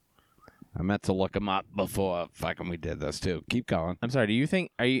 I meant to look him up before fucking we did this too. Keep going. I'm sorry. Do you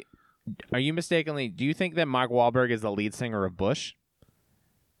think do you think that Mark Wahlberg is the lead singer of Bush?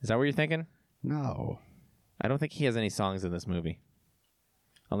 Is that what you're thinking? No. I don't think he has any songs in this movie.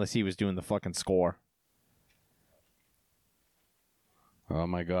 Unless he was doing the fucking score. Oh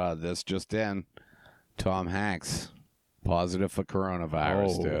my God, this just in. Tom Hanks. Positive for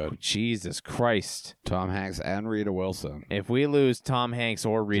coronavirus, dude. Jesus Christ. Tom Hanks and Rita Wilson. If we lose Tom Hanks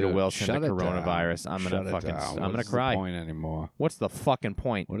or Rita Dude, Wilson to shut it coronavirus, down. I'm Shut gonna it fucking down. I'm gonna What's cry. the point anymore? What's the fucking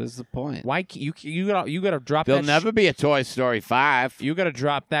point? What is the point? Why you gotta drop There'll that never be a Toy Story 5. you gotta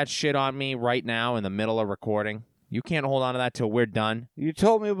drop that shit on me right now in the middle of recording? You can't hold on to that till we're done. You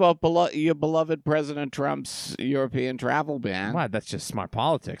told me about your beloved President Trump's European travel ban. Wow, that's just smart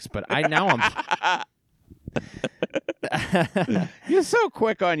politics. But I'm You're so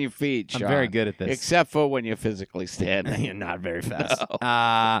quick on your feet, Sean. I'm very good at this. Except for when you're physically standing. You're not very fast.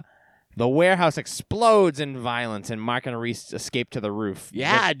 The warehouse explodes in violence, and Mark and Reese escape to the roof.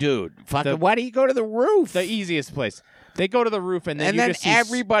 Yeah, dude. Fucking, why do you go to the roof? The easiest place. They go to the roof, and then just see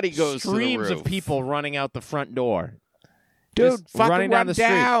everybody goes to the streams roof. of people running out the front door. Dude, Just fucking running run down the street.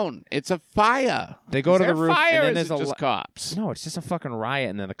 down. It's a fire. They go Is to there the roof, fire, and or then is there's it a just cops. No, it's just a fucking riot,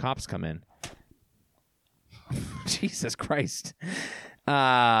 and then the cops come in. Jesus Christ.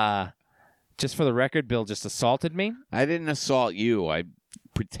 Just for the record, Bill just assaulted me. I didn't assault you. I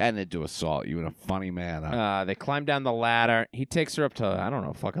pretended to assault you in a funny manner. They climb down the ladder. He takes her up to, I don't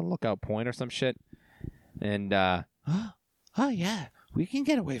know, fucking Lookout Point or some shit. And, Oh, yeah. We can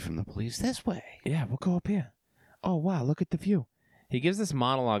get away from the police this way. yeah, we'll go up here. Oh, wow, look at the view. He gives this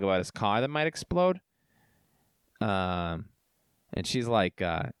monologue about his car that might explode. And she's like,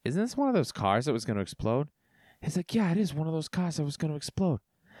 isn't this one of those cars that was going to explode? He's like, yeah, it is one of those cars that was going to explode.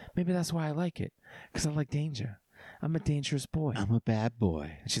 Maybe that's why I like it. Because I like danger. I'm a dangerous boy. I'm a bad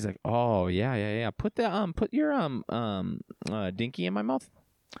boy. And she's like, oh, yeah. Put your dinky in my mouth.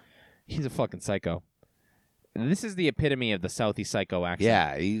 He's a fucking psycho. And this is the epitome of the Southie psycho accent.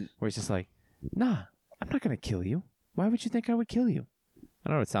 Yeah. Where he's just like, nah, I'm not going to kill you. Why would you think I would kill you? I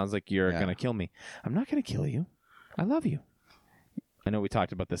don't know. It sounds like you're going to kill me. I'm not going to kill you. I love you. I know we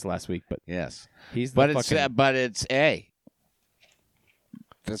talked about this last week, but Yes. he's the But fucking...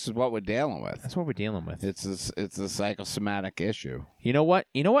 this is what we're dealing with. That's what we're dealing with. It's a psychosomatic issue. You know what?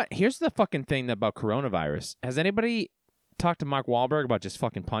 Here's the fucking thing about coronavirus. Has anybody talked to Mark Wahlberg about just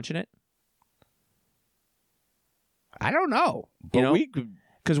fucking punching it? I don't know. But You know? we could,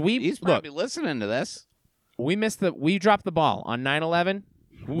 Because he's probably listening to this. we dropped the ball on 9/11.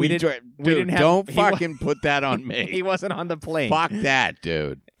 We didn't have. Don't fucking put that on me. He wasn't on the plane. Fuck that,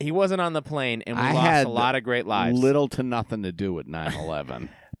 dude. He wasn't on the plane, and we I lost had a lot of great lives. Little to nothing to do with 9/11.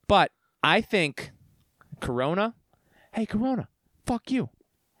 But I think Corona. Hey, Corona. Fuck you.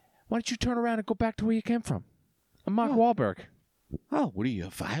 Why don't you turn around and go back to where you came from? I'm Mark Wahlberg. Oh, what are you, a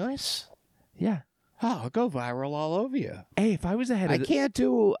virus? Yeah. Oh, I'll go viral all over you. Hey, if I was ahead I of can't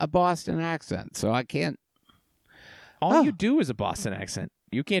do a Boston accent, so I can't. all you do is a Boston accent.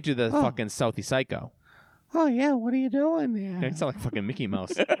 You can't do the fucking Southie psycho. Oh, yeah, what are you doing there? You sound like fucking Mickey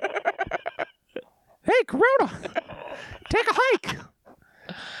Mouse. Hey, Corona, take a hike.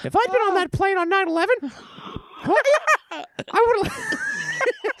 If I'd been on that plane on 9/11, I would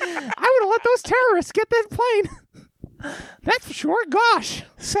have let those terrorists get that plane. That's for sure. Gosh.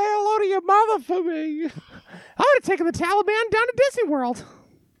 Say hello to your mother for me. I would have taken the Taliban down to Disney World.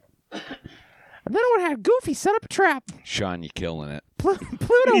 And then I would have had Goofy set up a trap. Sean, you're killing it. Pluto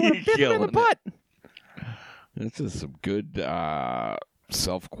would have bit him in the Killing butt. This is some good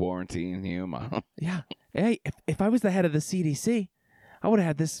self-quarantine humor. Yeah. Hey, if I was the head of the CDC, I would have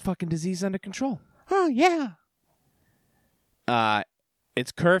had this fucking disease under control. Oh, yeah.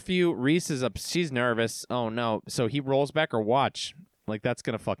 It's curfew. Reese is up. She's nervous. Oh, no. So he rolls back her watch. Like, that's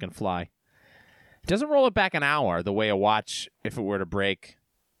going to fucking fly. Doesn't roll it back an hour the way a watch, if it were to break.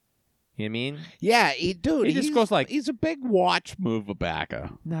 You know what I mean? Yeah, he just goes like... He's a big watch mover backer.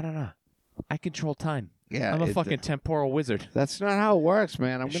 No. I control time. Yeah, I'm a fucking temporal wizard. That's not how it works,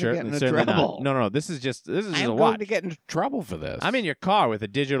 man. I'm going to get into certainly trouble. not. No. This is just a I'm watch. going to get into trouble for this. I'm in your car with a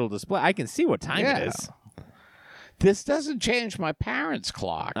digital display. I can see what time it is. This doesn't change my parents'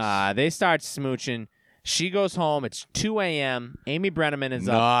 clocks. They start smooching. She goes home. It's 2 a.m. Amy Brenneman is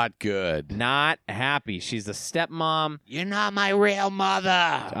up. Not good. Not happy. She's a stepmom. You're not my real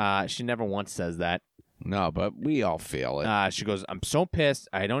mother. She never once says that. No, but we all feel it. She goes, I'm so pissed.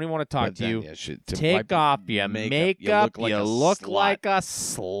 I don't even want to talk But to then you. you should- Take off your makeup. You You look look like a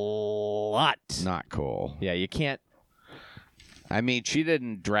slut. Not cool. Yeah, you can't. I mean, she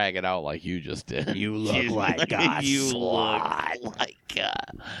didn't drag it out like you just did. You look like a you slut. look like a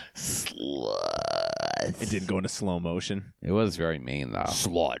slut. It didn't go into slow motion. It was very mean, though.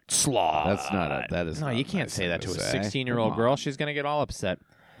 Slut. That's not a. That is. No, not you a can't nice say thing that to a say. 16-year-old Come girl. on. She's going to get all upset.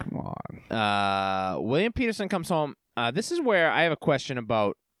 Come on. William Peterson comes home. This is where I have a question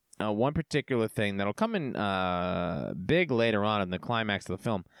about one particular thing that'll come in big later on in the climax of the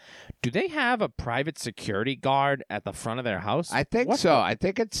film. Do they have a private security guard at the front of their house? I think What so. I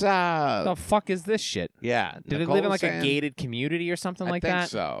think it's. The fuck is this shit? Yeah. Do they Nicole live in was like a saying- gated community or something like I think that?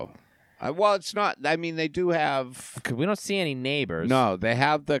 so. Well, it's not. I mean, they do have. Because we don't see any neighbors. No, they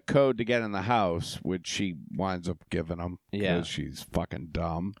have the code to get in the house, which she winds up giving them because Yeah. she's fucking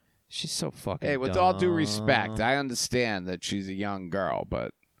dumb. She's so fucking Hey, with all due respect, I understand that she's a young girl,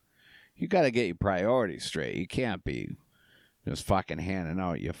 but you got to get your priorities straight. You can't be just fucking handing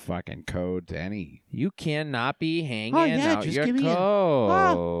out your fucking code to any. You cannot be hanging yeah, out just your give me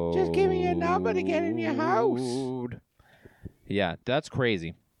code. just give me your number to get in your house. Yeah, that's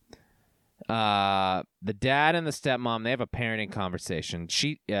crazy. The dad and the stepmom, they have a parenting conversation.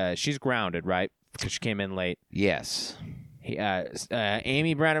 She's grounded, right? Because she came in late. Yes.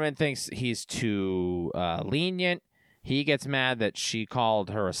 Amy Brenneman thinks he's too lenient. He gets mad that she called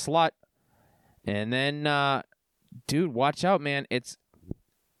her a slut. And then, dude, watch out, man. It's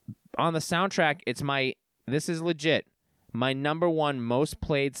on the soundtrack. This is legit. My number one most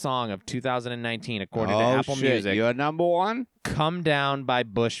played song of 2019, according to Apple shit. Music. You're number one? Come Down by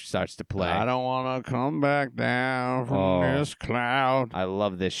Bush starts to play. I don't want to come back down from Oh. this cloud. I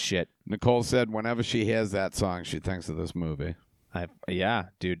love this shit. Nicole said whenever she hears that song, she thinks of this movie. Yeah,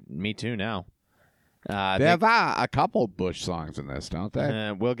 dude, me too now. There are a couple Bush songs in this, don't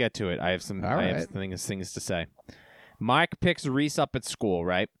they? We'll get to it. I have some. All I have right. things to say. Mark picks Reese up at school,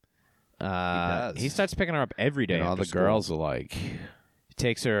 right? does. He starts picking her up every day. And all after the school. girls are like, He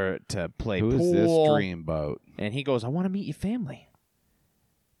takes her to play who's pool. this dreamboat? And he goes, "I want to meet your family."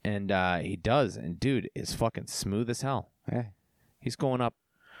 And he does. And dude is fucking smooth as hell. Hey. He's going up.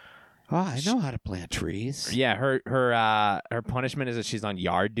 Oh, I know how to plant trees. Yeah, her punishment is that she's on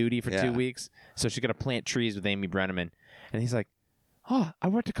yard duty for 2 Yeah. weeks, so she's gonna plant trees with Amy Brenneman. And he's like, "Oh, I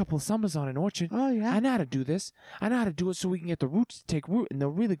worked a couple of summers on an orchard. Oh, yeah. I know how to do this. I know how to do it so we can get the roots to take root and they'll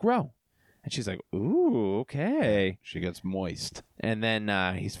really grow." And she's like, "Ooh, okay." She gets moist. And then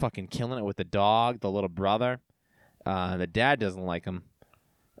he's fucking killing it with the dog, the little brother. The dad doesn't like him.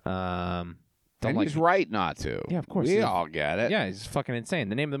 Don't And like he's right not to. Yeah, of course. We He's- all get it. Yeah, he's fucking insane.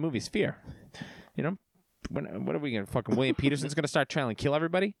 The name of the movie is Fear. You know, what are we gonna fucking William Peterson's gonna start trying to kill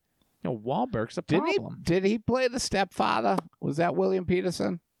everybody? You know, Wahlberg's a problem. Did he play the stepfather? Was that William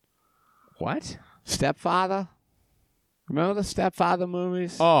Peterson? What? Stepfather? Remember the Stepfather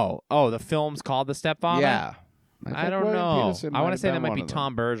movies? Oh, the film's called The Stepfather? yeah. I think don't William know. Peterson I might want to have say that been might one be of them.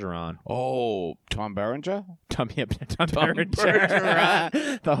 Tom Bergeron. Oh, Tom Berenger? Tom Bergeron.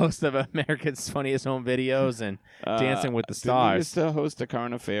 Bergeron. The host of America's Funniest Home Videos and Dancing with the Didn't he used Stars. to host a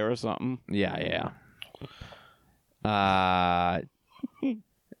current affair or something? Yeah.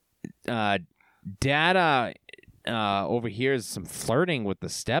 Dad overhears some flirting with the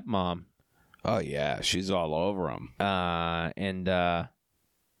stepmom. Oh, yeah. She's all over him. And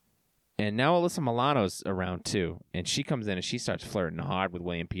now Alyssa Milano's around too, and she comes in and she starts flirting hard with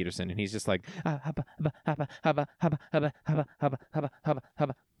William Peterson, and he's just like,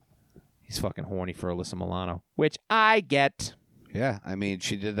 he's fucking horny for Alyssa Milano, which I get. Yeah. I mean,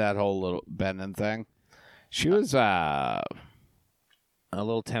 she did that whole little bending thing. She was, A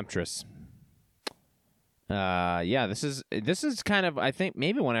little temptress. Yeah, this is kind of, I think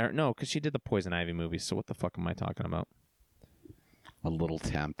maybe when because she did the Poison Ivy movie. So what the fuck am I talking about? a little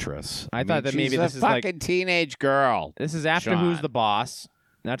temptress. I thought that maybe she's this a is like- fucking teenage girl. This is after Sean. Who's the Boss.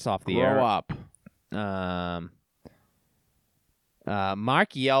 That's off the Grow air. up.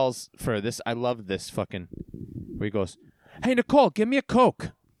 Mark yells for this. I love this fucking. Where he goes, "Hey Nicole, give me a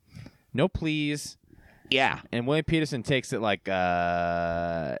Coke." No, please. Yeah. And William Peterson takes it like,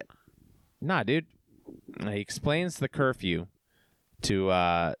 nah, dude. He explains the curfew to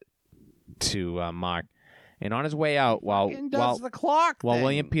Mark, and on his way out, while the clock thing.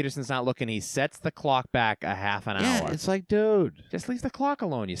 William Peterson's not looking, he sets the clock back a half an Yeah, hour. it's like, dude. Just leave the clock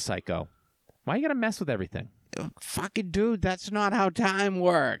alone, you psycho. Why you gotta mess with everything? Fucking dude, that's not how time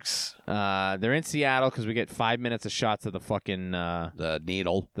works. They're in Seattle because we get 5 minutes of shots of the fucking The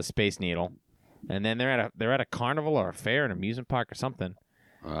needle. the Space Needle, and then they're at a carnival or a fair, an amusement park or something.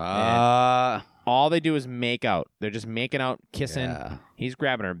 all they do is make out. They're just making out, kissing. Yeah. He's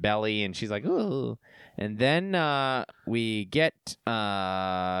grabbing her belly, and she's like, ooh. And then we get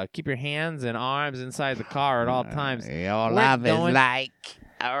keep your hands and arms inside the car at all times. Your We're love is going- like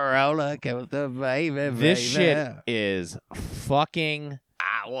a roller coaster, baby. This baby. shit is fucking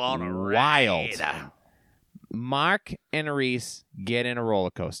I want to wild. ride. Mark and Reese get in a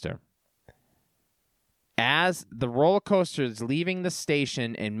roller coaster. As the roller coaster is leaving the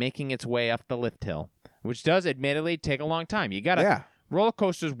station and making its way up the lift hill, which does admittedly take a long time. You gotta Yeah. roller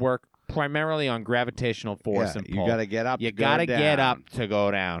coasters work primarily on gravitational force Yeah, and you pull. got to get up. You to go gotta get down. up to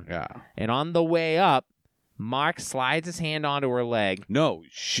go down. Yeah. And on the way up, Mark slides his hand onto her leg. No,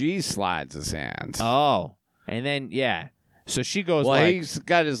 she slides his hands. Oh, and then yeah, so she goes well, like, he's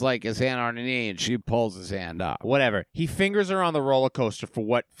got his hand on her knee, and she pulls his hand up. whatever. He fingers her on the roller coaster for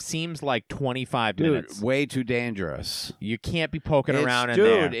what seems like 25 Dude, minutes. way too dangerous. You can't be poking around in dude,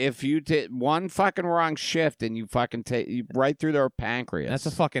 there. if you take one fucking wrong shift and you fucking take you right through their pancreas. That's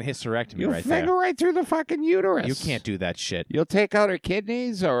a fucking hysterectomy You'll right finger there. right through the fucking uterus. You can't do that shit. You'll take out her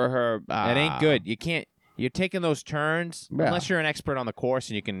kidneys or her. That ain't good. You can't. You're taking those turns Yeah. unless you're an expert on the course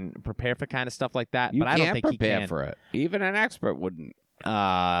and you can prepare for kind of stuff like that. You but I can't don't think prepare he can. for it. Even an expert wouldn't. You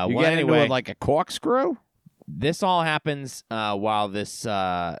Well, get anyway, into it like a corkscrew. this all happens while this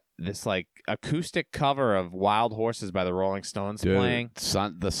like acoustic cover of "Wild Horses" by the Rolling Stones playing.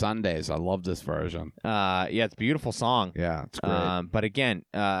 The Sundays. I love this version. Yeah, it's a beautiful song. Yeah, it's great. But again,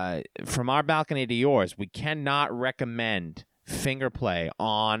 from our balcony to yours, we cannot recommend finger play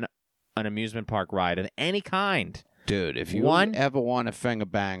on an amusement park ride of any kind. Dude, if you one- ever want to finger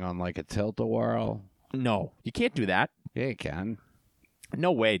bang on like a tilt-a-whirl, No, you can't do that. yeah, you can.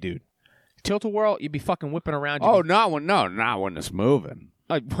 No way, dude. Tilt-a-whirl, you'd be fucking whipping around. Oh, not when it's moving.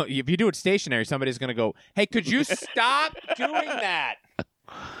 Like, if you do it stationary, somebody's going to go, hey, could you stop doing that? It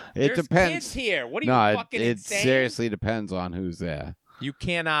There's depends. kids here. What are No, you fucking it insane? seriously depends on who's there. You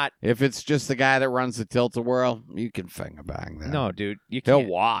cannot. If it's just the guy that runs the tilt-a-whirl, you can finger bang there. No, dude. You He'll can't.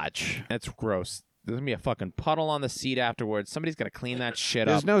 watch. That's gross. There's going to be a fucking puddle on the seat afterwards. Somebody's got to clean that shit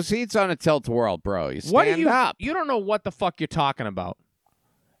There's up. no seats on a tilt-a-whirl, bro. You stand What are you? up. You don't know what the fuck you're talking about.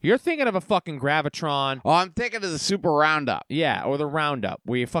 You're thinking of a fucking Gravitron. Oh, I'm thinking of the Super Roundup. Yeah, or the Roundup,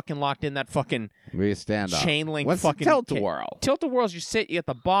 where you're fucking locked in that fucking Where you stand up. chain link What's fucking the tilt-a-whirl? Tilt-a-whirls, you sit, you got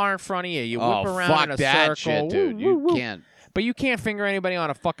the bar in front of you, you Oh, whip around fuck in a that circle. shit, dude. Woo, You woo, woo. can't. But you can't finger anybody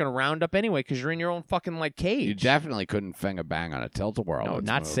on a fucking Roundup anyway because you're in your own fucking like cage. You definitely couldn't finger bang on a tilt-a-whirl. No, that's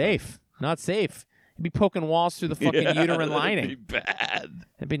not moving. safe. Not safe. You'd be poking walls through the fucking Yeah, uterine that'd lining. be bad.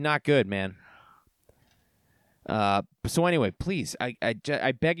 It'd be not good, man. So anyway, please,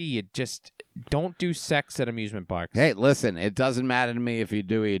 I beg you just don't do sex at amusement parks. Hey, listen, it doesn't matter to me if you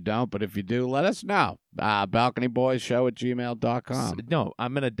do or you don't, but if you do, let us know. balconyboysshow@gmail.com. No,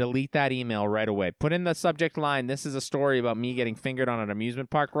 I'm going to delete that email right away. Put in the subject line, this is a story about me getting fingered on an amusement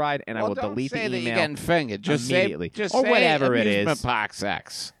park ride, and I will don't delete say the that you're email. getting fingered. Just immediately. Say, just Or say whatever it amusement is. park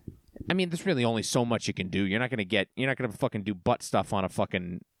sex. I mean, there's really only so much you can do. You're not going to fucking do butt stuff on a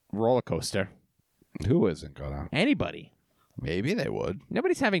fucking roller coaster. Who isn't gonna? Anybody. Maybe they would.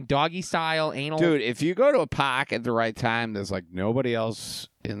 Nobody's having doggy style anal. Dude, if you go to a park at the right time, there's like nobody else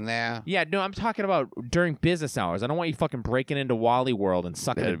in there. Yeah, no, I'm talking about during business hours. I don't want you fucking breaking into Wally World and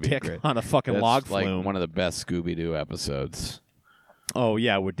sucking That'd a be dick great. on a fucking That's log like flume. one of the best Scooby-Doo episodes. Oh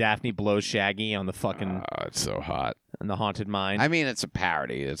yeah, where Daphne blows Shaggy on the fucking Oh, it's so hot. on the haunted mine. I mean, it's a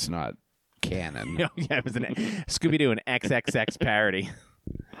parody. It's not canon. Yeah, it was an Scooby Doo, an XXX parody.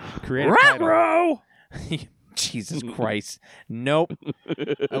 Creative title. Ruh-roh! Jesus Christ. Nope.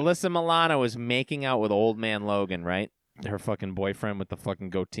 Alyssa Milano is making out with old man Logan, right? Her fucking boyfriend with the fucking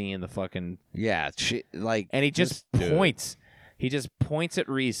goatee and the fucking Yeah, she, like, and he just this dude- points. He just points at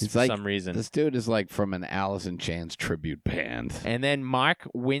Reese It's for like, some reason. This dude is like from an Alice in Chains tribute band. And then Mark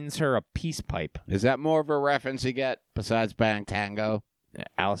wins her a peace pipe. Is that more of a reference you get besides Bang Tango?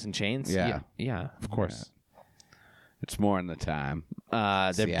 Alice in Chains? Yeah. Yeah, of course. It's more in the time.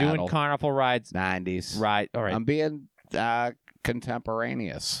 They're Seattle. doing carnival rides. 90s. Right. All right. I'm being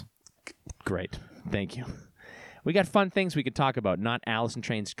contemporaneous. Great. Thank you. We got fun things we could talk about, not Alice in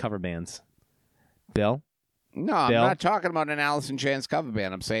Chains cover bands. Bill? No, I'm Bill? not talking about an Alice in Chains cover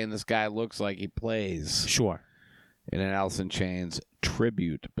band. I'm saying this guy looks like he plays Sure. in an Alice in Chains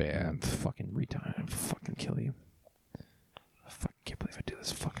tribute band. Fucking retard. I'll fucking kill you. I fucking can't believe I do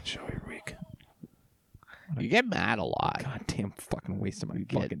this fucking show every week. You get mad a lot. Goddamn fucking waste of my You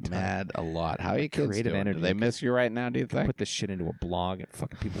fucking get time. mad a lot. How are your kids Creative doing? energy. Do they miss you right now, do you think? Put this shit into a blog and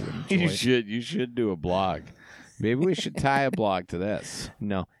fucking people would enjoy You it. should. You should do a blog. Maybe we should tie a blog to this.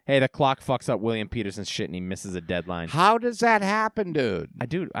 No. Hey, the clock fucks up William Peterson's shit and he misses a deadline. How does that happen, dude? I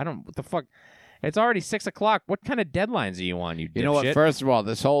don't. What the fuck? It's already 6 o'clock. What kind of deadlines are you on, you dipshit? You know what? First of all,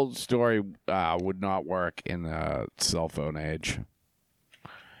 this whole story would not work in the cell phone age.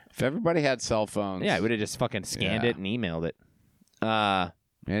 If everybody had cell phones, Yeah, I would have just fucking scanned it and emailed it.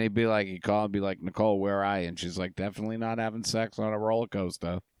 and he'd call and be like, Nicole, where are you? And she's like, definitely not having sex on a roller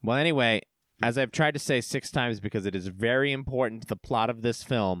coaster. Well, anyway, as I've tried to say 6 times because it is very important to the plot of this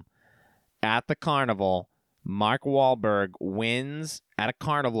film, at the carnival, Mark Wahlberg wins at a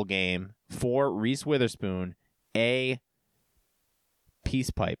carnival game for Reese Witherspoon a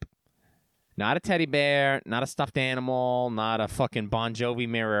peace pipe. Not a teddy bear, not a stuffed animal, not a fucking Bon Jovi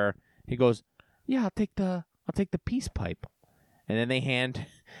mirror. He goes, yeah, I'll take the peace pipe. And then they hand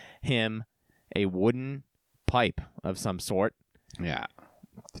him a wooden pipe of some sort. Yeah.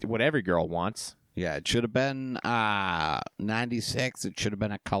 What every girl wants. Yeah, it should have been 96. It should have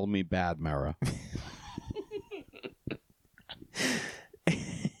been a Color Me Bad mirror.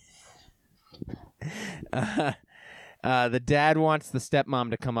 The dad wants the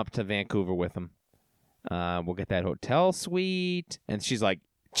stepmom to come up to Vancouver with him. We'll get that hotel suite. And she's like,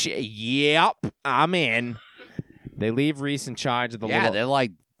 yep, I'm in. They leave Reese in charge of the little... they're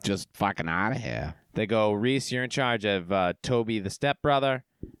like just fucking out of here. They go, Reese, you're in charge of Toby, the stepbrother.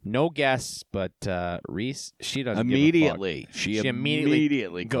 No guests, but Reese, she doesn't immediately. give a fuck. She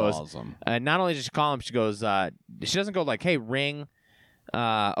immediately calls him. Not only does she call him, she goes, she doesn't go like, hey, ring.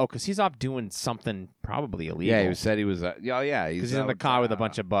 Because he's off doing something probably illegal. Yeah, he said he was. Yeah, he's in the car with a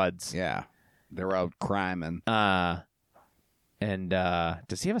bunch of buds. Yeah, they're out criming. And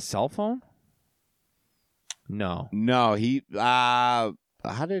does he have a cell phone? No. No, he.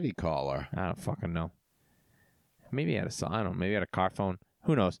 How did he call her? I don't fucking know. Maybe he had I don't know. Maybe he had a car phone.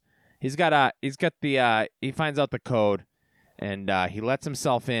 Who knows? He finds out the code, and he lets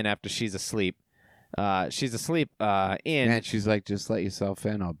himself in after she's asleep. She's asleep And she's like, just let yourself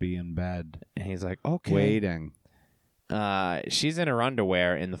in. I'll be in bed. And he's like, okay. Waiting. She's in her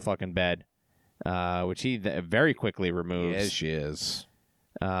underwear in the fucking bed, which he very quickly removes. Yes, she is.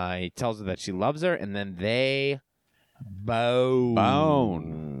 He tells her that she loves her, and then they bone.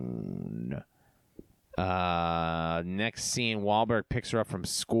 Next scene, Wahlberg picks her up from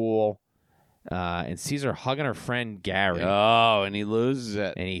school and sees her hugging her friend Gary. Oh, and he loses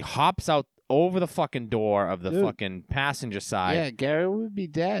it. And he hops out over the fucking door of the fucking passenger side. Yeah, Gary would be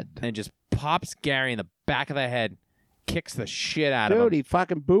dead. And just pops Gary in the back of the head, kicks the shit out of him. Dude, he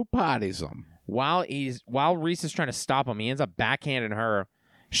fucking boot parties him. While Reese is trying to stop him, he ends up backhanding her.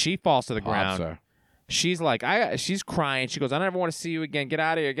 She falls to the ground. Her. She's like, she's crying. She goes, I never want to see you again. Get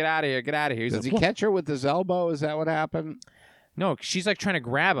out of here. Get out of here. Get out of here. Does he catch her with his elbow? Is that what happened? No, she's like trying to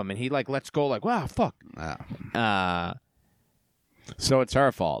grab him, and he like lets go. Like, wow, fuck. So it's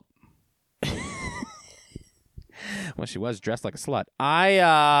her fault. Well, she was dressed like a slut.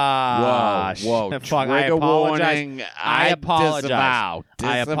 Whoa. Fuck, I apologize. Warning. I apologize. Disavow.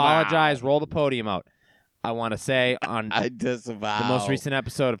 I apologize. Roll the podium out. I want to say on I disavow. the most recent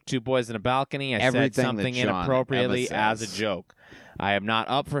episode of Two Boys in a Balcony, I said something inappropriately as a joke. I am not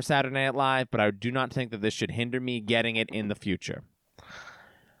up for Saturday Night Live, but I do not think that this should hinder me getting it in the future.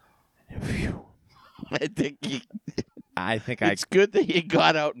 Phew. I think it's good that you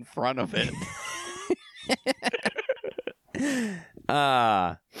got out in front of it.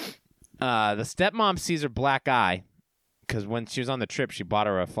 The stepmom sees her black eye because when she was on the trip, she bought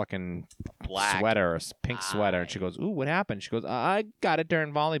her a fucking sweater, a pink sweater, and she goes, "Ooh, what happened?" She goes, "I got it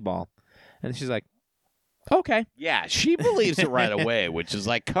during volleyball," and she's like, "Okay." Yeah, she believes it right away, which is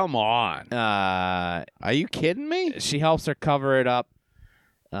like, come on. Are you kidding me? She helps her cover it up.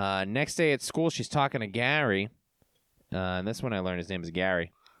 Next day at school, she's talking to Gary, and this one I learned his name is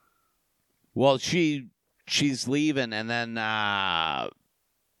Gary. Well, she's leaving, and then no,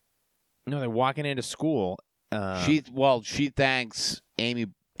 they're walking into school. She thanks Amy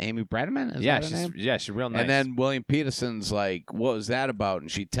Brenneman. Is that her name? She's real nice. And then William Peterson's like, "What was that about?"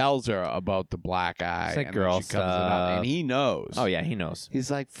 And she tells her about the black eye. It's like, and girl then she comes it up, and he knows. Oh yeah, he knows. He's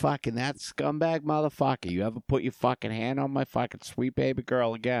like, "Fucking that scumbag motherfucker! You ever put your fucking hand on my fucking sweet baby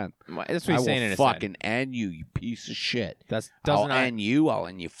girl again? That's what he's saying. I will fucking end you, you piece of shit. I'll end you. I'll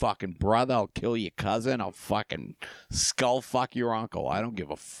end your fucking brother. I'll kill your cousin. I'll fucking skull fuck your uncle. I don't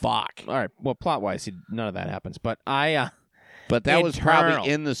give a fuck." All right. Well, plot wise, none of that happens. But But that was probably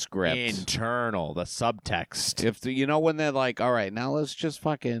in the script. Internal, the subtext. When they're like, all right, now let's just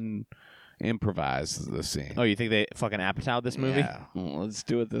fucking improvise the scene. Oh, you think they fucking Apatow this movie? Yeah. Well, let's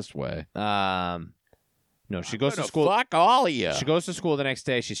do it this way. No, she goes to school. Fuck all of you. She goes to school the next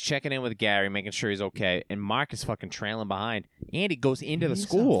day. She's checking in with Gary, making sure he's okay. And Mark is fucking trailing behind. Andy goes into the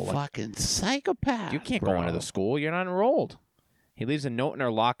school. A fucking psychopath. You can't go into the school. You're not enrolled. He leaves a note in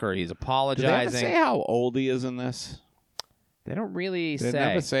her locker. He's Do they ever apologizing. say how old he is in this? They don't really They say.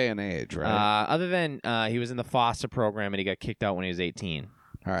 never say an age, right? Other than he was in the foster program and he got kicked out when he was 18.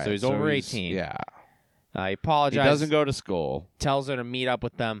 All right, so he's over 18. Yeah. He He apologizes. doesn't go to school. Tells her to meet up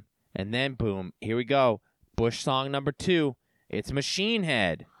with them. And then, boom, here we go. Bush song number 2. It's Machine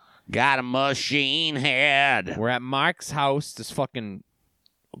Head. Got a machine head. We're at Mark's house, this fucking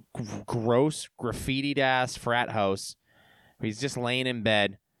gross, graffitied-ass frat house. He's just laying in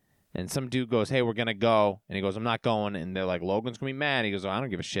bed. And some dude goes, hey, we're going to go. And he goes, I'm not going. And they're like, Logan's going to be mad. He goes, oh, I don't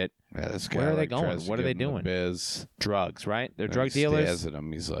give a shit. Yeah, this guy, Where are they like, going? tries to What are give they him the doing? Biz. Drugs, right? They're And drug he dealers. stares at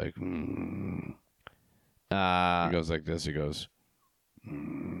him. He's like, He goes like this. He goes,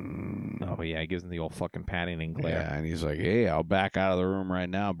 Oh, yeah, he gives him the old fucking patting and glare. yeah. And he's like, hey, I'll back out of the room right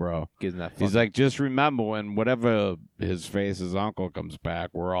now, bro. Gives him that He's fucking... like, just remember when whatever his face's uncle comes back,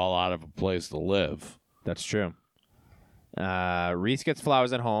 we're all out of a place to live. That's true. Reese gets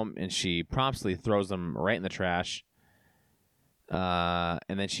flowers at home, and she promptly throws them right in the trash. And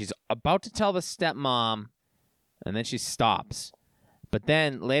then she's about to tell the stepmom, and then she stops. But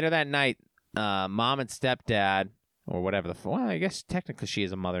then later that night, mom and stepdad, or whatever well, I guess technically she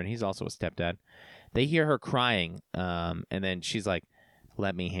is a mother, and he's also a stepdad. They hear her crying, and then she's like,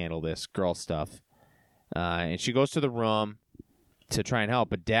 let me handle this girl stuff. And she goes to the room to try and help,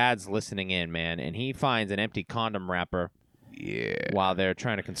 but dad's listening in, man, and he finds an empty condom wrapper. Yeah. While they're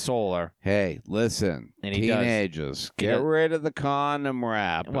trying to console her. Hey, listen, And he does. teenagers, He get does. rid of the condom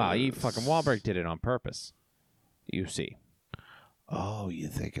wrap. Wow, Wahlberg did it on purpose. You see. Oh, you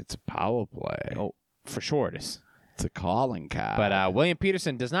think it's a power play? Oh, for sure it is. It's a calling card. But William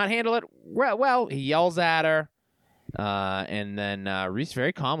Peterson does not handle it well. He yells at her. And then Reese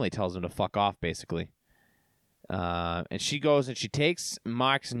very calmly tells him to fuck off, basically. And she goes and she takes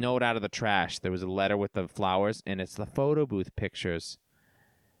Mark's note out of the trash. There was a letter with the flowers, and it's the photo booth pictures.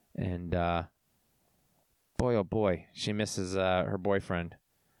 And boy, oh boy, she misses her boyfriend.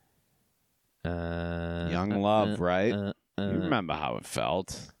 Young love, right? You remember how it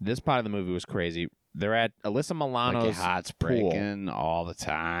felt. This part of the movie was crazy. They're at Alyssa Milano's Like your heart's breaking all the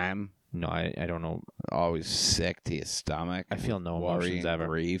time. No, I don't know. Always sick to your stomach. I feel no worry emotions and ever.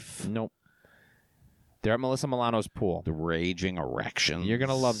 grief. Nope. They're at Melissa Milano's pool. The raging erection. You're going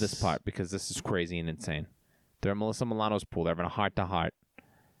to love this part because this is crazy and insane. They're at Melissa Milano's pool. They're having a heart-to-heart.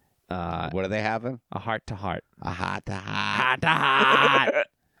 What are they having? A heart-to-heart. A heart-to-heart. Heart-to-heart.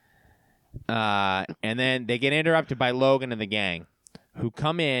 And then they get interrupted by Logan and the gang, who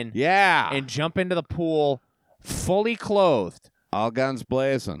come in Yeah. and jump into the pool fully clothed. All guns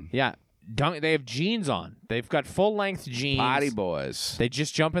blazing. Yeah. They have jeans on. They've got full-length jeans. Potty boys. They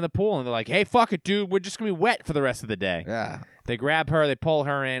just jump in the pool, and they're like, hey, fuck it, dude. We're just going to be wet for the rest of the day. Yeah. They grab her, they pull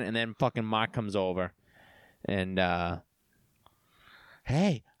her in, and then fucking Mark comes over. And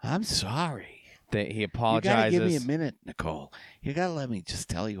Hey, I'm sorry. he You apologizes. gotta give me a minute, Nicole. You gotta let me just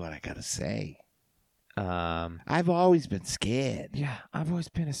tell you what I gotta say. I've always been scared. Yeah, I've always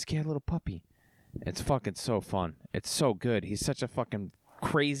been a scared little puppy. It's fucking so fun. It's so good. He's such a fucking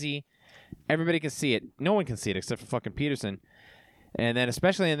crazy... Everybody can see it. No one can see it except for fucking Peterson. And then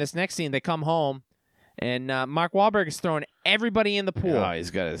especially in this next scene, they come home, and Mark Wahlberg is throwing everybody in the pool. Oh, he's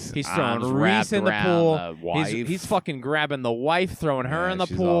got his He's arms throwing Reese wrapped in the around pool. the wife. He's fucking grabbing the wife, throwing her Yeah, in the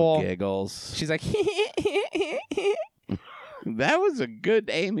she's pool. all giggles. She's like, That was a good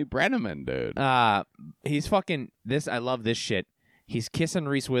Amy Brenneman, dude. he's fucking this. I love this shit. He's kissing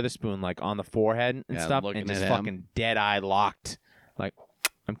Reese Witherspoon like on the forehead and Yeah, stuff, looking and just at him. fucking dead eye locked. Like,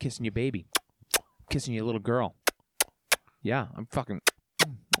 I'm kissing your baby, I'm kissing your little girl. Yeah, I'm fucking.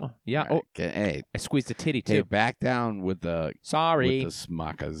 Yeah. Right. Oh, Hey, I squeezed the titty hey, too. back down with the Sorry.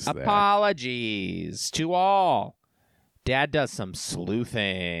 smuckers there. Apologies to all. Dad does some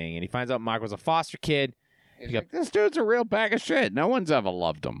sleuthing, and he finds out Mark was a foster kid. He's like, this dude's a real bag of shit. No one's ever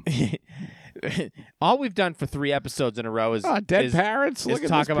loved him. All we've done for 3 episodes in a row is Dead parents. Look is at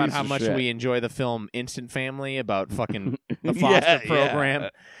talk this about piece how of much shit. we enjoy the film Instant Family about fucking the foster program. Yeah.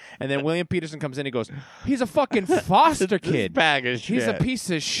 And then William Peterson comes in and goes, he's a fucking foster This kid. bag of shit. He's a piece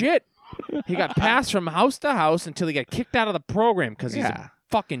of shit. He got passed from house to house until he got kicked out of the program because he's Yeah. a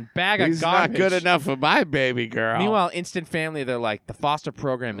fucking bag He's of garbage. not good enough for my baby girl. Meanwhile, Instant Family, they're like, the foster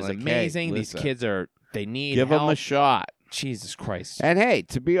program is Like, hey, amazing. These listen. kids they need give help. him a shot. Jesus Christ. And hey,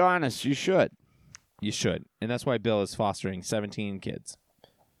 to be honest, you should. You should. And that's why Bill is fostering 17 kids.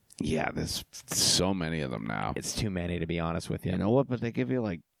 Yeah, there's so many of them now. It's too many, to be honest with you. You know what? But they give you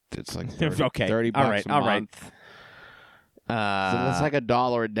like it's like 30, Okay. 30 All bucks right, a all right. month. So it's like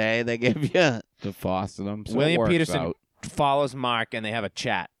 $1 a day they give you to foster them. So it William works Peterson out. follows Mark, and they have a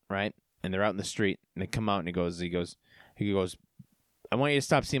chat, right? And they're out in the street, and they come out, and he goes, I want you to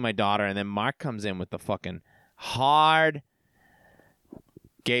stop seeing my daughter. And then Mark comes in with the fucking hard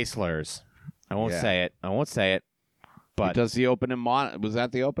gay slurs. I won't say it. But does the opening was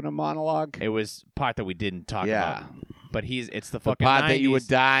that the opening monologue? it was part that we didn't talk about. But it's the The fucking part 90s. that you were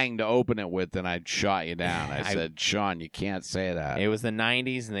dying to open it with, and I shot you down. I said, Sean, you can't say that. It was the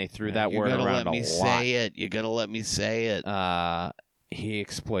 90s, and they threw that word You around gotta let a me lot. say it. You gotta let me say it. He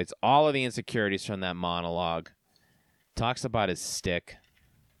exploits all of the insecurities from that monologue. Talks about his stick.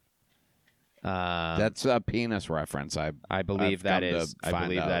 That's a penis reference. I believe I've that come is. to I find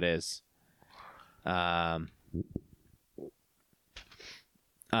believe out. that is.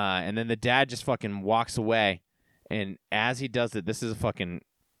 And then the dad just fucking walks away, and as he does it, this is a fucking,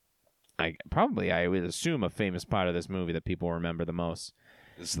 I would assume, a famous part of this movie that people remember the most.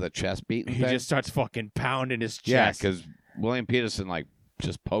 This is the chest beating He thing? just starts fucking pounding his Yeah, chest. because William Peterson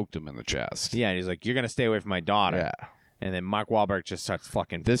just poked him in the chest. Yeah, and he's like, "You're gonna stay away from my daughter." Yeah. And then Mark Wahlberg just starts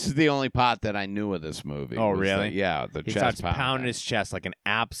fucking. This is the only part that I knew of this movie. Oh, was really? the He chest starts pounding his chest like an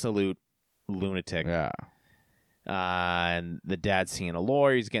absolute lunatic. Yeah. And the dad's seeing a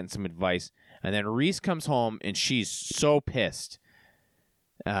lawyer. He's getting some advice. And then Reese comes home, and she's so pissed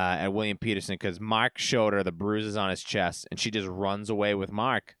at William Peterson because Mark showed her the bruises on his chest, and she just runs away with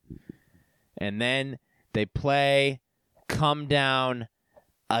Mark. And then they play Come Down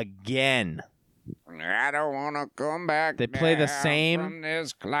again. I don't want to come back. They play the down same from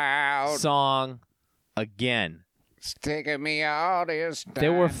this cloud. Song again. It's taking me all this time.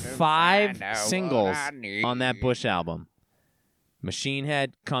 There were to 5 find out singles what I need. on that Bush album. Machine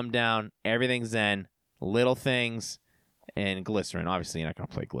Head, Come Down, Everything Zen, Little Things, and Glycerin. Obviously, you're not going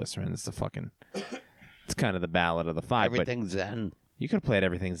to play Glycerin. It's it's kind of the ballad of the 5. Everything's Zen. But you could have played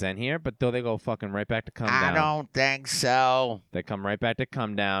Everything Zen here, but though they go fucking right back to Come Down. I don't think so. They come right back to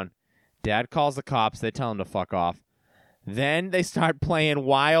Come Down. Dad calls the cops. They tell him to fuck off. Then they start playing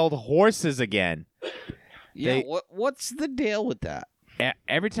Wild Horses again. Yeah, what's the deal with that?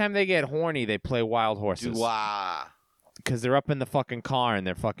 Every time they get horny, they play Wild Horses. Because they're up in the fucking car and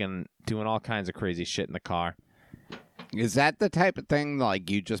they're fucking doing all kinds of crazy shit in the car. Is that the type of thing like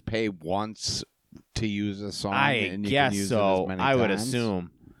you just pay once to use a song? I and you guess can use so. It as many I would times?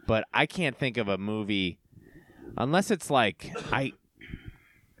 assume, but I can't think of a movie unless it's like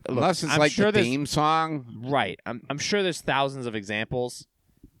Unless it's I'm like sure the theme song. Right. I'm sure there's thousands of examples,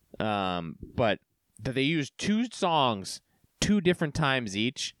 but that they use 2 songs 2 different times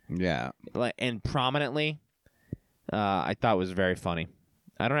each, Yeah. and prominently, I thought was very funny.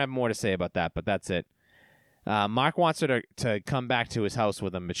 I don't have more to say about that, but that's it. Mark wants her to come back to his house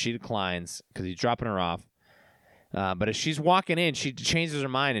with him, but she declines because he's dropping her off. But as she's walking in, she changes her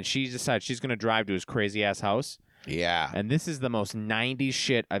mind, and she decides she's going to drive to his crazy-ass house. Yeah. And this is the most 90s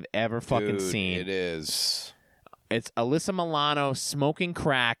shit I've ever fucking Dude, seen. It is. It's Alyssa Milano smoking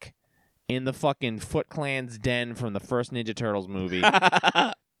crack in the fucking Foot Clan's den from the first Ninja Turtles movie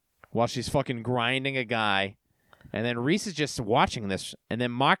while she's fucking grinding a guy. And then Reese is just watching this, and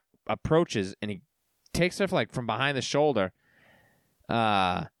then Mark approaches, and he takes her from behind the shoulder,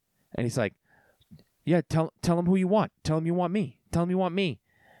 and he's like, "Yeah, tell him who you want. Tell him you want me. Tell him you want me."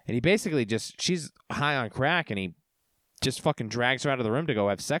 And he basically she's high on crack, and he just fucking drags her out of the room to go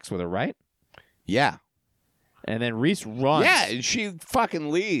have sex with her, right? Yeah. And then Reese runs. Yeah, and she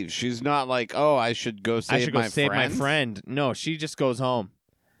fucking leaves. She's not like, oh, I should go save my friend. No, she just goes home.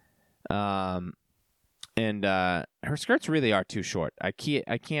 And her skirts really are too short. I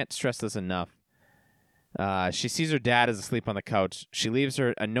can't stress this enough. She sees her dad is asleep on the couch. She leaves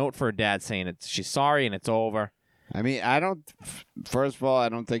her a note for her dad saying she's sorry and it's over. I mean, first of all, I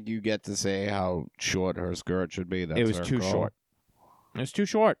don't think you get to say how short her skirt should be. That's It was her too call. short. It was too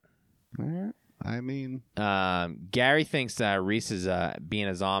short. I mean, Gary thinks Reese is being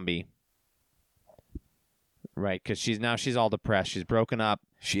a zombie. Right, because she's all depressed. She's broken up.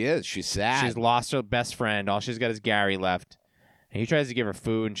 she is. She's sad. She's lost her best friend. All she's got is Gary left. And he tries to give her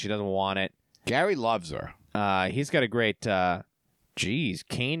food, and she doesn't want it. Gary loves her. He's got a great,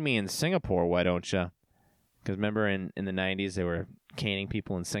 cane me in Singapore, why don't you? Because remember in the 90s, they were caning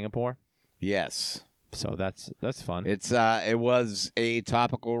people in Singapore? Yes. So that's fun. It was a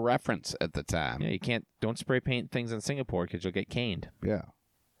topical reference at the time. Yeah, don't spray paint things in Singapore because you'll get caned. Yeah.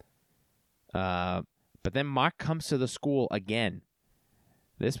 But then Mark comes to the school again.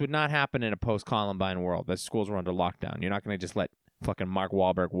 This would not happen in a post-Columbine world. The schools were under lockdown. You're not going to just let fucking Mark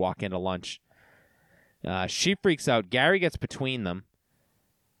Wahlberg walk into lunch. She freaks out. Gary gets between them.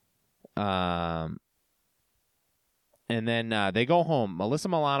 And And then they go home. Melissa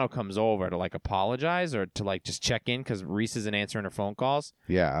Milano comes over to like apologize or to like just check in because Reese isn't answering her phone calls.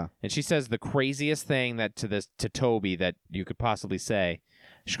 Yeah. And she says the craziest thing that to Toby that you could possibly say.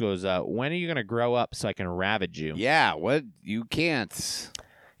 She goes, when are you going to grow up so I can ravage you? Yeah, what? You can't.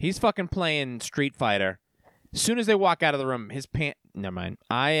 He's fucking playing Street Fighter. As soon as they walk out of the room, his pants... Never mind.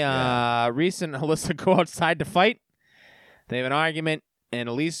 Reese and Alyssa go outside to fight. They have an argument, and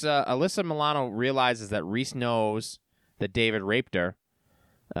Alyssa Milano realizes that Reese knows that David raped her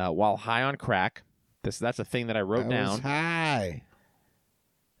while high on crack. That's a thing that I wrote down. Was high.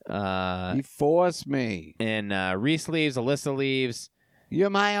 He forced me. And Reese leaves, Alyssa leaves. You're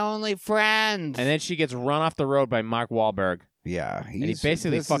my only friend. And then she gets run off the road by Mark Wahlberg. Yeah. And he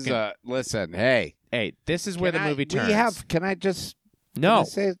basically listen, hey. Hey, this is where the movie turns. Can I just... No. Can I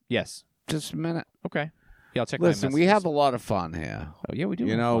say yes. Just a minute? Okay. Yeah, I'll check Listen, my we have a lot of fun here. Oh, yeah, we do.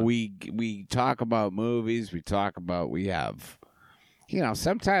 You know, we talk about movies. We have... You know,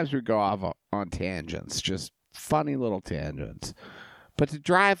 sometimes we go off on tangents. Just funny little tangents. But to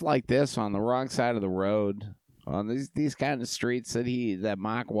drive like this on the wrong side of the road... On these kind of streets that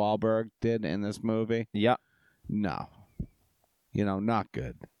Mark Wahlberg did in this movie? Yeah. No. You know, not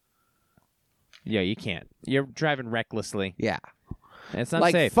good. Yeah, you can't. You're driving recklessly. Yeah. It's not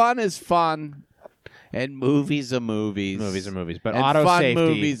like, safe. Fun is fun, and movies are movies. Movies are movies. But and auto fun safety.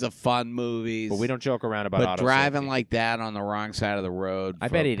 movies are fun movies. But we don't joke around about but auto driving safety. like that on the wrong side of the road. I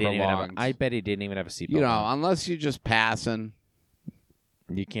bet he didn't even have a seatbelt. You know, on. unless you're just passing.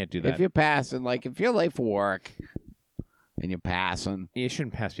 You can't do that. If you're passing, like if you're late for work and you're passing. You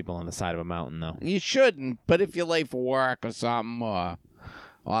shouldn't pass people on the side of a mountain, though. You shouldn't, but if you're late for work or something, or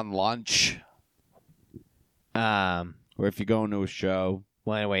on lunch, or if you're going to a show.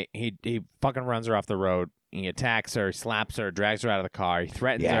 Well, anyway, he fucking runs her off the road. He attacks her, slaps her, drags her out of the car. He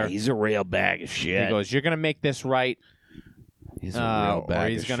threatens her. Yeah, he's a real bag of shit. He goes, "You're gonna make this right." He's a real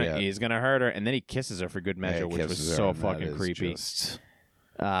bag of shit. He's gonna hurt her, and then he kisses her for good measure, which was so fucking creepy.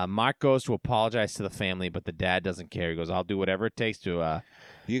 Mark goes to apologize to the family, but the dad doesn't care. He goes, "I'll do whatever it takes to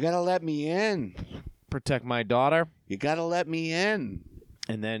you gotta let me in. Protect my daughter." You gotta let me in.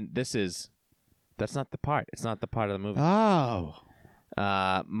 And then that's not the part. It's not the part of the movie. Oh.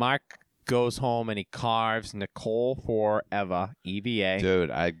 Mark goes home and he carves Nicole Forever, EVA.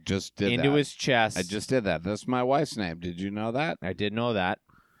 Dude, I just did into that. his chest. I just did that. That's my wife's name. Did you know that? I did know that.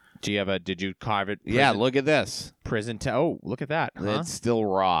 Did you carve it? Yeah, look at this. Oh, look at that. Huh? It's still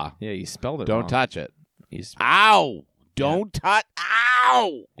raw. Yeah, you spelled it Don't wrong. touch it. Ow! Don't touch.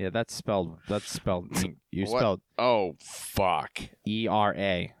 Ow! Yeah, that's spelled. You What? spelled. Oh, fuck.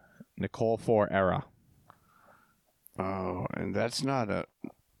 ERA. Nicole Forever. Oh, and that's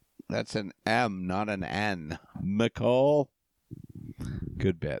an M, not an N. Nicole.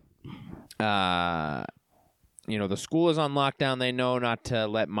 Good bit. The school is on lockdown. They know not to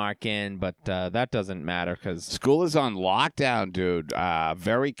let Mark in, but that doesn't matter because School is on lockdown, dude.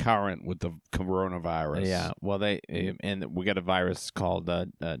 Very current with the coronavirus. yeah. Well, we got a virus called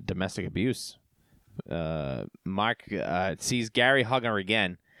domestic abuse. Mark sees Gary hug her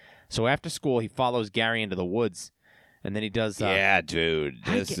again, so after school he follows Gary into the woods, and then he does. Yeah, dude.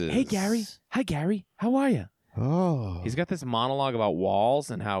 Hey, Gary. Hi, Gary. How are you? Oh. He's got this monologue about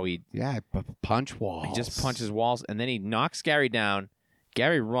walls and how he punch walls. He just punches walls, and then he knocks Gary down.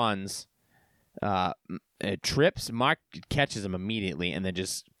 Gary runs, trips. Mark catches him immediately, and then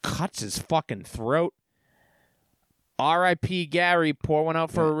just cuts his fucking throat. R.I.P. Gary. Pour one out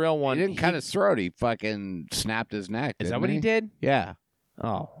for a real one. He didn't cut his throat. He fucking snapped his neck. Is that what he did? Yeah.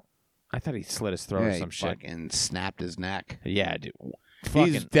 Oh, I thought he slit his throat or some shit. Fucking snapped his neck. Yeah, dude.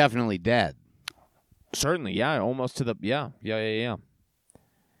 He's definitely dead. Certainly, yeah, almost to the yeah.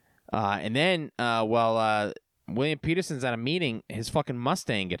 And then, William Peterson's at a meeting. His fucking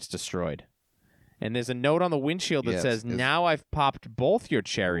Mustang gets destroyed, and there's a note on the windshield that says, "Now I've popped both your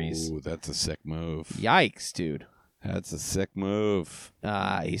cherries." Ooh, that's a sick move. Yikes, dude. That's a sick move.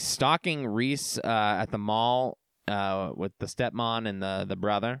 He's stalking Reese at the mall with the stepmom and the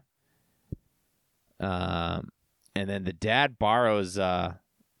brother. And then the dad borrows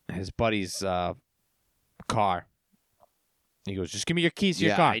his buddy's car. He goes, "Just give me your keys to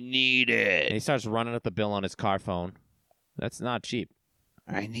your car." I need it. And he starts running up the bill on his car phone. That's not cheap.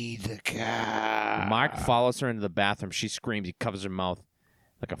 I need the car. Mark follows her into the bathroom. She screams. He covers her mouth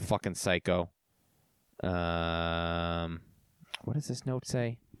like a fucking psycho. What does this note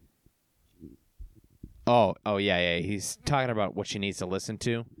say? Oh, yeah. He's talking about what she needs to listen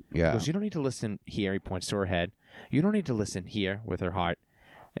to. Yeah. He goes, "You don't need to listen here." He points to her head. "You don't need to listen here," with her heart.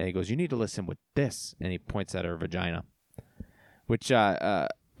 And he goes, "You need to listen with this." And he points at her vagina. Which,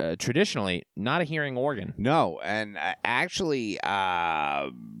 traditionally not a hearing organ. No, and actually,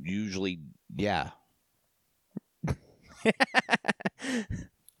 usually, yeah.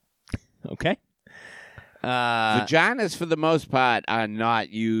 Okay. Vaginas, for the most part, are not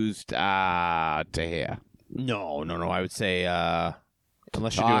used to hear. No. I would say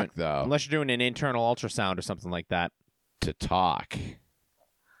unless Talk, you're doing an internal ultrasound or something like that. To talk.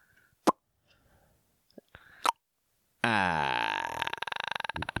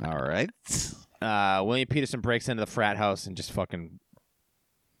 All right. William Peterson breaks into the frat house and just fucking.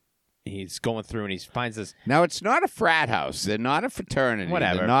 He's going through and he finds this. Now, it's not a frat house. They're not a fraternity.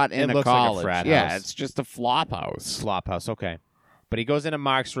 Whatever. They're not in It a looks like a college. frat Yeah, house. it's just a flop house. Slop house, okay. But he goes into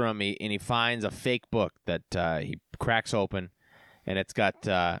Mark's room and he finds a fake book that he cracks open, and it's got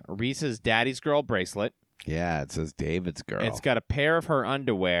Reese's Daddy's Girl bracelet. Yeah, it says David's girl. It's got a pair of her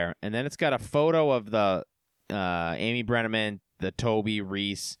underwear, and then it's got a photo of the Amy Brenneman, the Toby,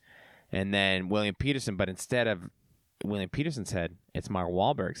 Reese, and then William Peterson. But instead of William Peterson's head, it's Mark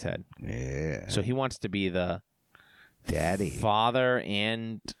Wahlberg's head. Yeah. So he wants to be the Daddy. father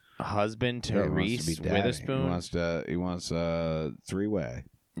and husband to Yeah, he wants Reese to be daddy. Witherspoon. He wants a three-way.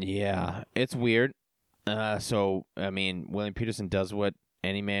 Yeah, it's weird. So I mean, William Peterson does what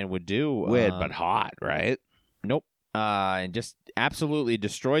any man would do. Weird, but hot, right? Nope. And just absolutely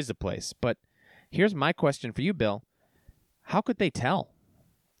destroys the place. But here's my question for you, Bill. How could they tell?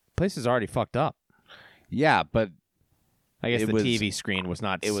 Place is already fucked up. Yeah, but I guess It the was- TV screen was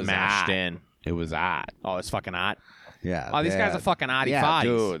not it was smashed hot. in. it was hot. Oh, it's fucking hot. Yeah. Oh, these guys they're- are fucking hotty Yeah, fotties.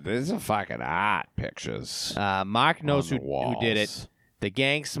 dude, these are fucking hot pictures. Mark knows on who the did it. walls. The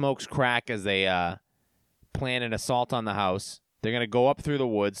gang smokes crack as they plan an assault on the house. They're going to go up through the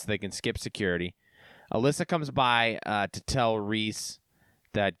woods so they can skip security. Alyssa comes by to tell Reese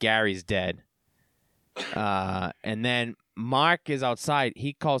that Gary's dead. And then Mark is outside.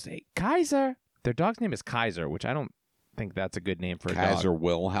 He calls, hey, Kaiser. Their dog's name is Kaiser, which I don't think that's a good name for a Kaiser dog.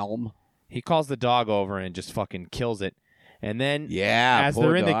 Wilhelm. He calls the dog over and just fucking kills it. And then Yeah, as poor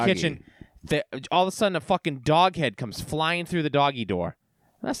they're in the doggy. kitchen, all of a sudden a fucking dog head comes flying through the doggy door.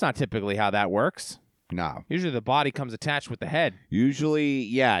 That's not typically how that works. No. Usually the body comes attached with the head. Usually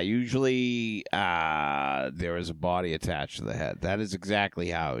there is a body attached to the head. That is exactly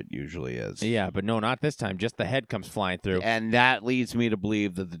how it usually is. Yeah, but no, not this time. Just the head comes flying through. And that leads me to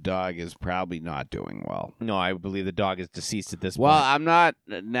believe that the dog is probably not doing well. No, I believe the dog is deceased at this Well, point. I'm not.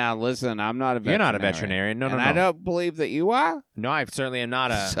 Now, listen, I'm not a veterinarian. You're not a veterinarian. No, and no. I don't believe that you are. No, I certainly am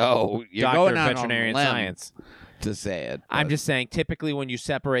not a So you're doctor going of out on a veterinarian limb science. to say it. I'm but- just saying, typically when you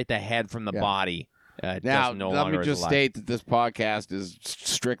separate the head from the Yeah. body, it Now, does no let longer me is just alive. state that this podcast is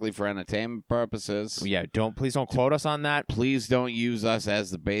strictly for entertainment purposes. Yeah, please don't quote us on that. Please don't use us as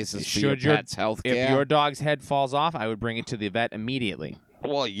the basis for Should your your- pet's health If care. your dog's head falls off, I would bring it to the vet immediately.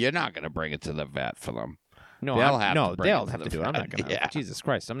 Well, you're not going to bring it to the vet for them. No, They'll have to bring they'll it to have the to do it. I'm not vet. gonna. Yeah. Jesus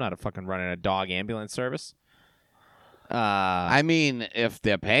Christ, I'm not a fucking running a dog ambulance service. I mean, if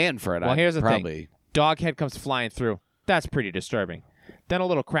they're paying for it, Well, I'd here's the thing. probably. Dog head comes flying through. That's pretty disturbing. Then a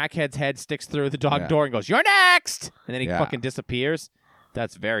little crackhead's head sticks through the dog Yeah. door and goes, "You're next!" And then he Yeah. fucking disappears.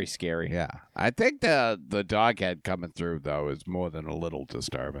 That's very scary. Yeah, I think the dog head coming through though is more than a little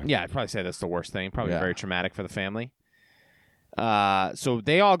disturbing. Yeah, I'd probably say that's the worst thing. Probably Yeah. very traumatic for the family. So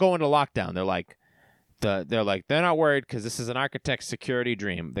they all go into lockdown. They're not worried because this is an architect's security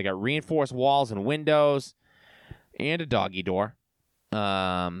dream. They got reinforced walls and windows, and a doggy door.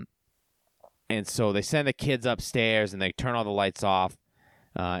 And so they send the kids upstairs and they turn all the lights off.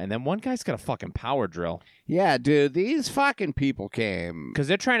 And then one guy's got a fucking power drill Yeah, dude, these fucking people came. because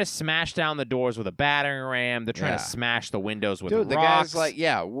they're trying to smash down the doors with a battering ram. They're trying Yeah. to smash the windows with Dude, the rocks. guy's like,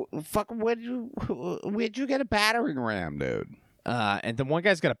 yeah, fucking, where'd you get a battering ram, dude? And then one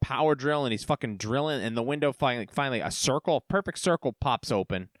guy's got a power drill and he's fucking drilling, and the window finally a perfect circle pops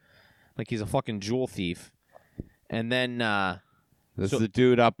open, like he's a fucking jewel thief. And then This So- is the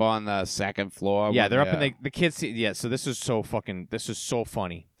dude up on the second floor. yeah, with they're up in the kids. So this is so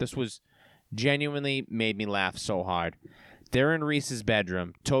funny. This was genuinely made me laugh so hard. They're in Reese's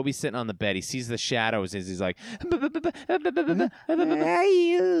bedroom. Toby's sitting on the bed. He sees the shadows as he's like.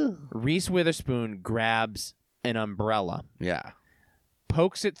 Reese Witherspoon grabs an umbrella, Yeah.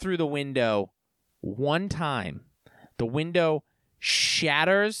 pokes it through the window one time. The window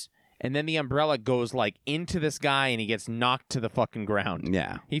shatters, and then the umbrella goes like into this guy, and he gets knocked to the fucking ground.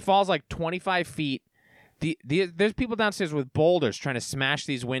 Yeah. He falls like 25 feet. There's people downstairs with boulders trying to smash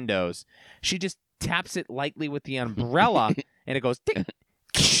these windows. She just taps it lightly with the umbrella, and it goes. Tick.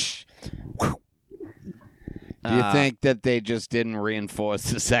 Do you think that they just didn't reinforce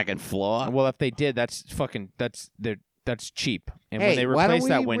the second floor? Well, if they did, that's cheap. And hey, when they why don't replace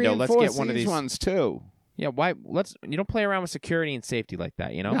that we window, let's get reinforce one of these these ones too. Yeah, why? You don't play around with security and safety like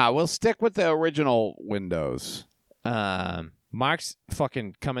that, you know? No, we'll stick with the original windows. Mark's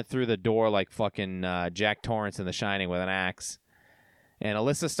fucking coming through the door like fucking Jack Torrance in The Shining with an axe. And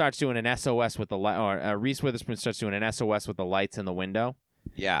Alyssa starts doing an SOS with the light, or Reese Witherspoon starts doing an SOS with the lights in the window.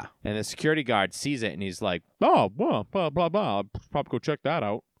 Yeah. And the security guard sees it and he's like, oh, blah, blah, blah, blah. I'll probably go check that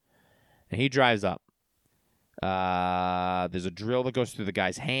out. And he drives up. There's a drill that goes through the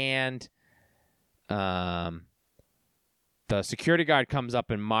guy's hand. The security guard comes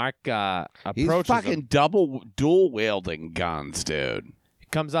up and Mark approaches He's fucking him. dual wielding guns, dude. He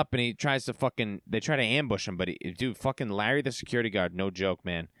comes up and he tries to they try to ambush him, but dude, fucking Larry the security guard, no joke,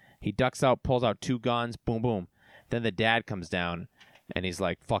 man. He ducks out, pulls out 2 guns, boom, boom. Then the dad comes down and he's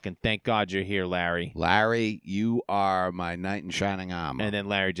like, fucking thank God you're here, Larry. Larry, you are my knight in shining armor. And then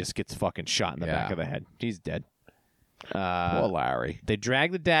Larry just gets fucking shot in the back of the head. He's dead. Poor Larry. They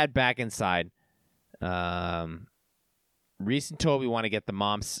drag the dad back inside. Reese and Toby want to get the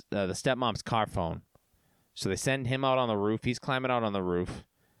stepmom's car phone. So they send him out on the roof. He's climbing out on the roof.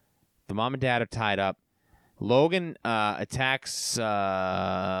 The mom and dad are tied up. Logan attacks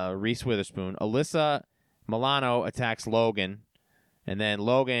Reese Witherspoon. Alyssa Milano attacks Logan. And then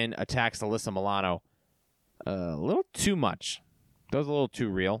Logan attacks Alyssa Milano. A little too much. That was a little too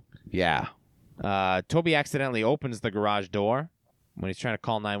real. Yeah. Toby accidentally opens the garage door when he's trying to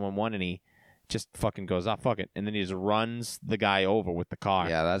call 911, and he just fucking goes, oh, fuck it. And then he just runs the guy over with the car.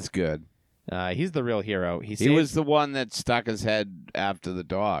 Yeah, that's good. He's the real hero. He was the one that stuck his head after the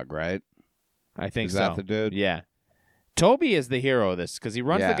dog, right? I think Is so. that the dude? Yeah. Toby is the hero of this because he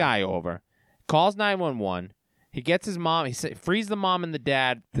runs the guy over, calls 911. He gets his mom. He frees the mom and the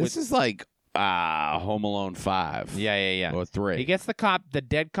dad. This is like Home Alone 5. Yeah. Or 3. He gets the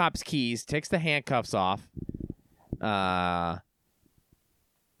dead cop's keys, takes the handcuffs off.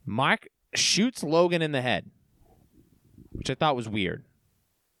 Mark shoots Logan in the head, which I thought was weird.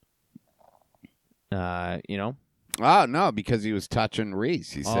 You know? Oh, no, because he was touching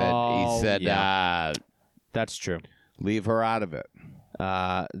Reese. He said, yeah. That's true. Leave her out of it.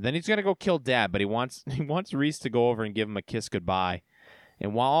 Then he's gonna go kill Dad, but he wants Reese to go over and give him a kiss goodbye.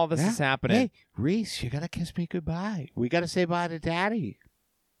 And while all this is happening, hey, Reese, you gotta kiss me goodbye. We gotta say bye to Daddy.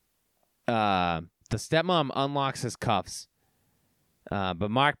 The stepmom unlocks his cuffs,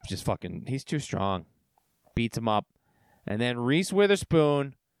 but Mark just he's too strong, beats him up, and then Reese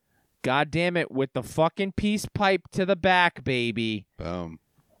Witherspoon, God damn it, with the fucking peace pipe to the back, baby. Boom.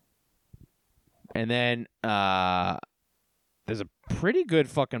 And then there's a pretty good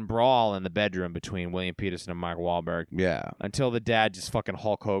fucking brawl in the bedroom between William Peterson and Mark Wahlberg. Yeah. Until the dad just fucking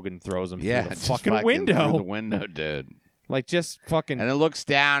Hulk Hogan throws him through the just fucking window. Through the window, dude. Like, just fucking... And it looks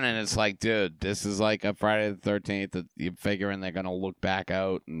down, and it's like, dude, this is like a Friday the 13th that you're figuring they're going to look back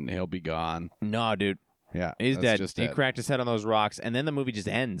out, and he'll be gone. No, dude. Yeah. He's dead. Just he dead. cracked his head on those rocks, and then the movie just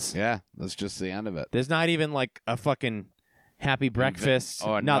ends. Yeah, that's just the end of it. There's not even, like, a fucking happy breakfast.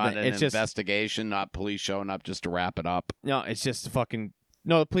 Or nothing. not an investigation, not police showing up just to wrap it up. No, it's just fucking...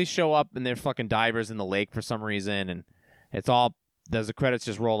 No, the police show up, and there's fucking divers in the lake for some reason, and it's all... The credits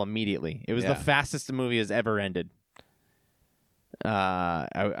just roll immediately. It was the fastest the movie has ever ended.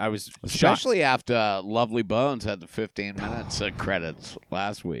 I was especially shocked. after Lovely Bones had the 15 minutes of credits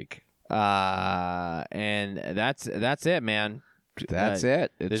last week. And that's it, man. That's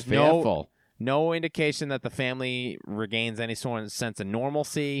it. It's there's fearful. No indication that the family regains any sort of sense of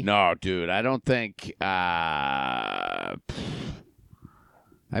normalcy. No, dude, I don't think. I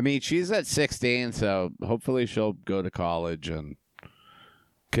mean, she's at 16, so hopefully she'll go to college, and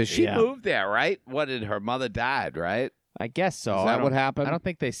because she moved there, right? What did her mother died, right? I guess so. Is that what happened? I don't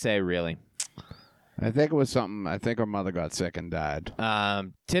think they say really. I think it was something. I think her mother got sick and died.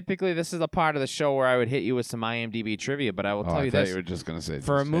 Typically, this is a part of the show where I would hit you with some IMDb trivia, but I will tell you this: you were just going to say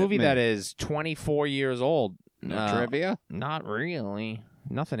for a movie that is 24 years old, no trivia? Not really.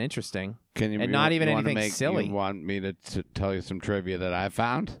 Nothing interesting. Can you? And not even anything silly. You want me to tell you some trivia that I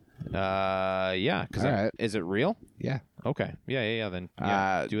found? Yeah. Because is it real? Yeah. Okay. Yeah. Then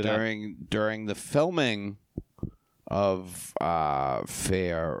do that. During the filming of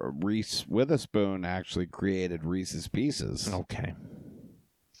Fair, Reese Witherspoon actually created Reese's Pieces. Okay.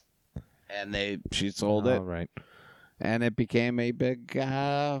 And she sold it. Right. And it became a big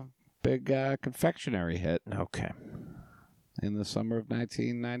confectionery hit. Okay. In the summer of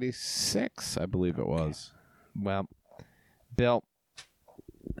 1996, I believe it was. Well, Bill,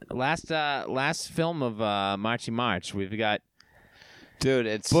 last film of Marchy March, we've got... Dude,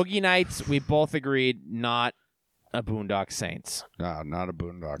 it's... Boogie Nights, we both agreed, not a Boondock Saints. No, not a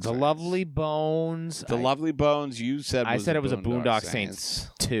Boondock The Saints. Lovely Bones. The Lovely Bones, you said I was said a it was a Boondock Saints. Saints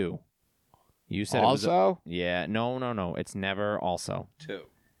 2. You said Also? Yeah, no. It's never also. 2.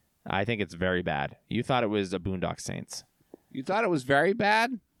 I think it's very bad. You thought it was a Boondock Saints. You thought it was very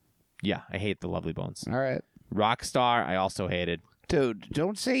bad? Yeah, I hate the Lovely Bones. All right. Rockstar, I also hated. Dude,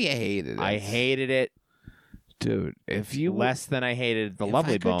 don't say you hated it. I hated it Dude, if you less than I hated the if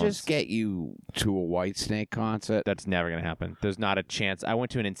Lovely I could Bones. just get you to a Whitesnake concert. That's never going to happen. There's not a chance. I went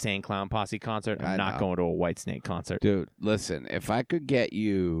to an Insane Clown Posse concert. I'm I not know. going to a Whitesnake concert. Dude, listen, if I could get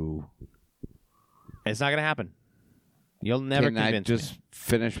you... It's not going to happen. You'll never Can I convince just me.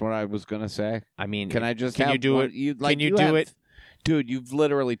 finish what I was going to say? I mean, Can I just can have you do one, it? You, like, Can you you do have- it? Dude, you've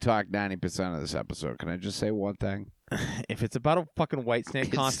literally talked 90% of this episode. Can I just say one thing? If it's about a fucking Whitesnake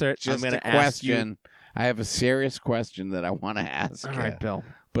It's concert, I'm just going a to ask you. question. I have a serious question that I want to ask All you. right, Bill.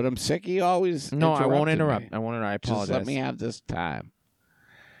 But I'm sick of you always No, I won't interrupting interrupt. me. I won't interrupt. I apologize. Just let me have this time.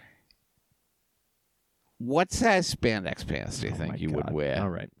 What size spandex pants do you Oh think my you would God. wear All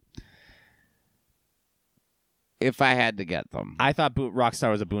right. if I had to get them? I thought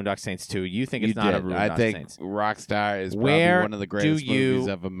Rockstar was a Boondock Saints 2. You think it's You not a did. Boondock I think Saints. Rockstar is Where probably one of the greatest do you- movies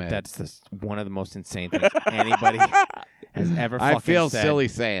ever made. That's one of the most insane things anybody has ever fucking I feel said. silly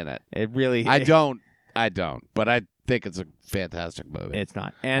saying it. It really I don't, but I think it's a fantastic movie. It's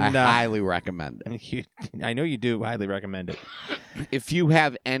not. And I highly recommend it. I know you do highly recommend it. If you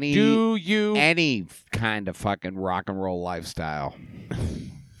have any Do you? any kind of fucking rock and roll lifestyle,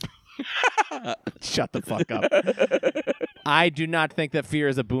 Shut the fuck up. I do not think that Fear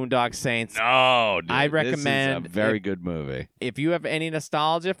is a Boondock Saints. no, dude, I this recommend is a very good movie. If you have any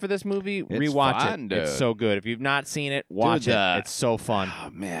nostalgia for this movie, rewatch fun, it. dude. It's so good. If you've not seen it, watch Dude, it. It's so fun. Oh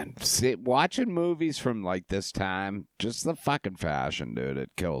man, watching movies from like this time, just the fucking fashion, dude, it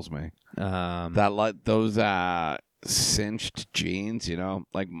kills me. Those cinched jeans, you know,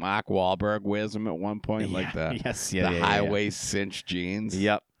 like Mark Wahlberg wears them at one point, like the the high waist cinched jeans.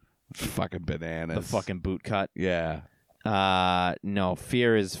 Yep, fucking bananas. the fucking boot cut. Yeah, No,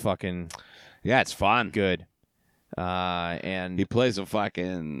 Fear is fucking yeah, it's fun. good. And He plays a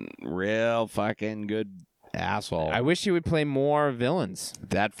fucking real fucking good asshole. I wish he would play more villains.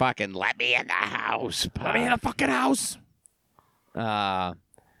 That fucking let me in the house. Let me in the fucking house.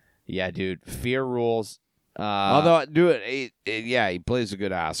 Yeah, dude. Fear rules. Although, dude, he plays a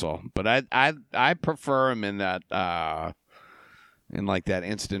good asshole. But I prefer him in that in like that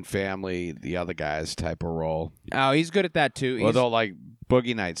Instant Family, the other guys type of role. Oh, he's good at that too. He's, Although like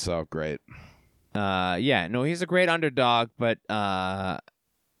Boogie Nights so great. yeah, no, he's a great underdog, but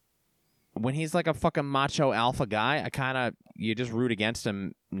when he's like a fucking macho alpha guy, you just root against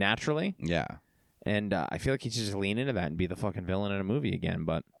him naturally. Yeah. And I feel like he should just lean into that and be the fucking villain in a movie again,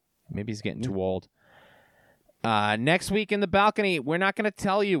 but maybe he's getting too old. Next week in the balcony, we're not going to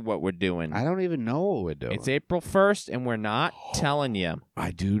tell you what we're doing. I don't even know what we're doing. It's April 1st, and we're not telling you. I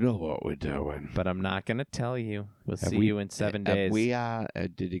do know what we're doing. But I'm not going to tell you. We'll Have see we- you in 7 days.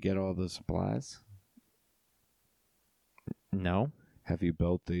 Did you get all the supplies? No. Have you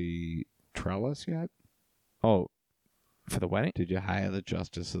built the trellis yet? Oh, for the wedding? Did you hire the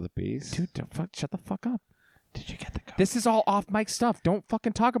justice of the peace? Dude, shut the fuck up. Did you get the cocaine? This is all off mic stuff. Don't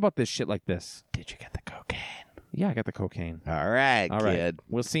fucking talk about this shit like this. Did you get the cocaine? Yeah, I got the cocaine. All right, All right. kid.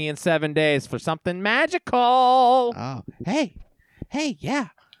 We'll see you in 7 days for something magical. Oh, hey, yeah.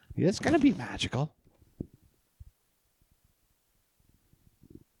 It's going to be magical.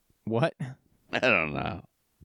 What? I don't know.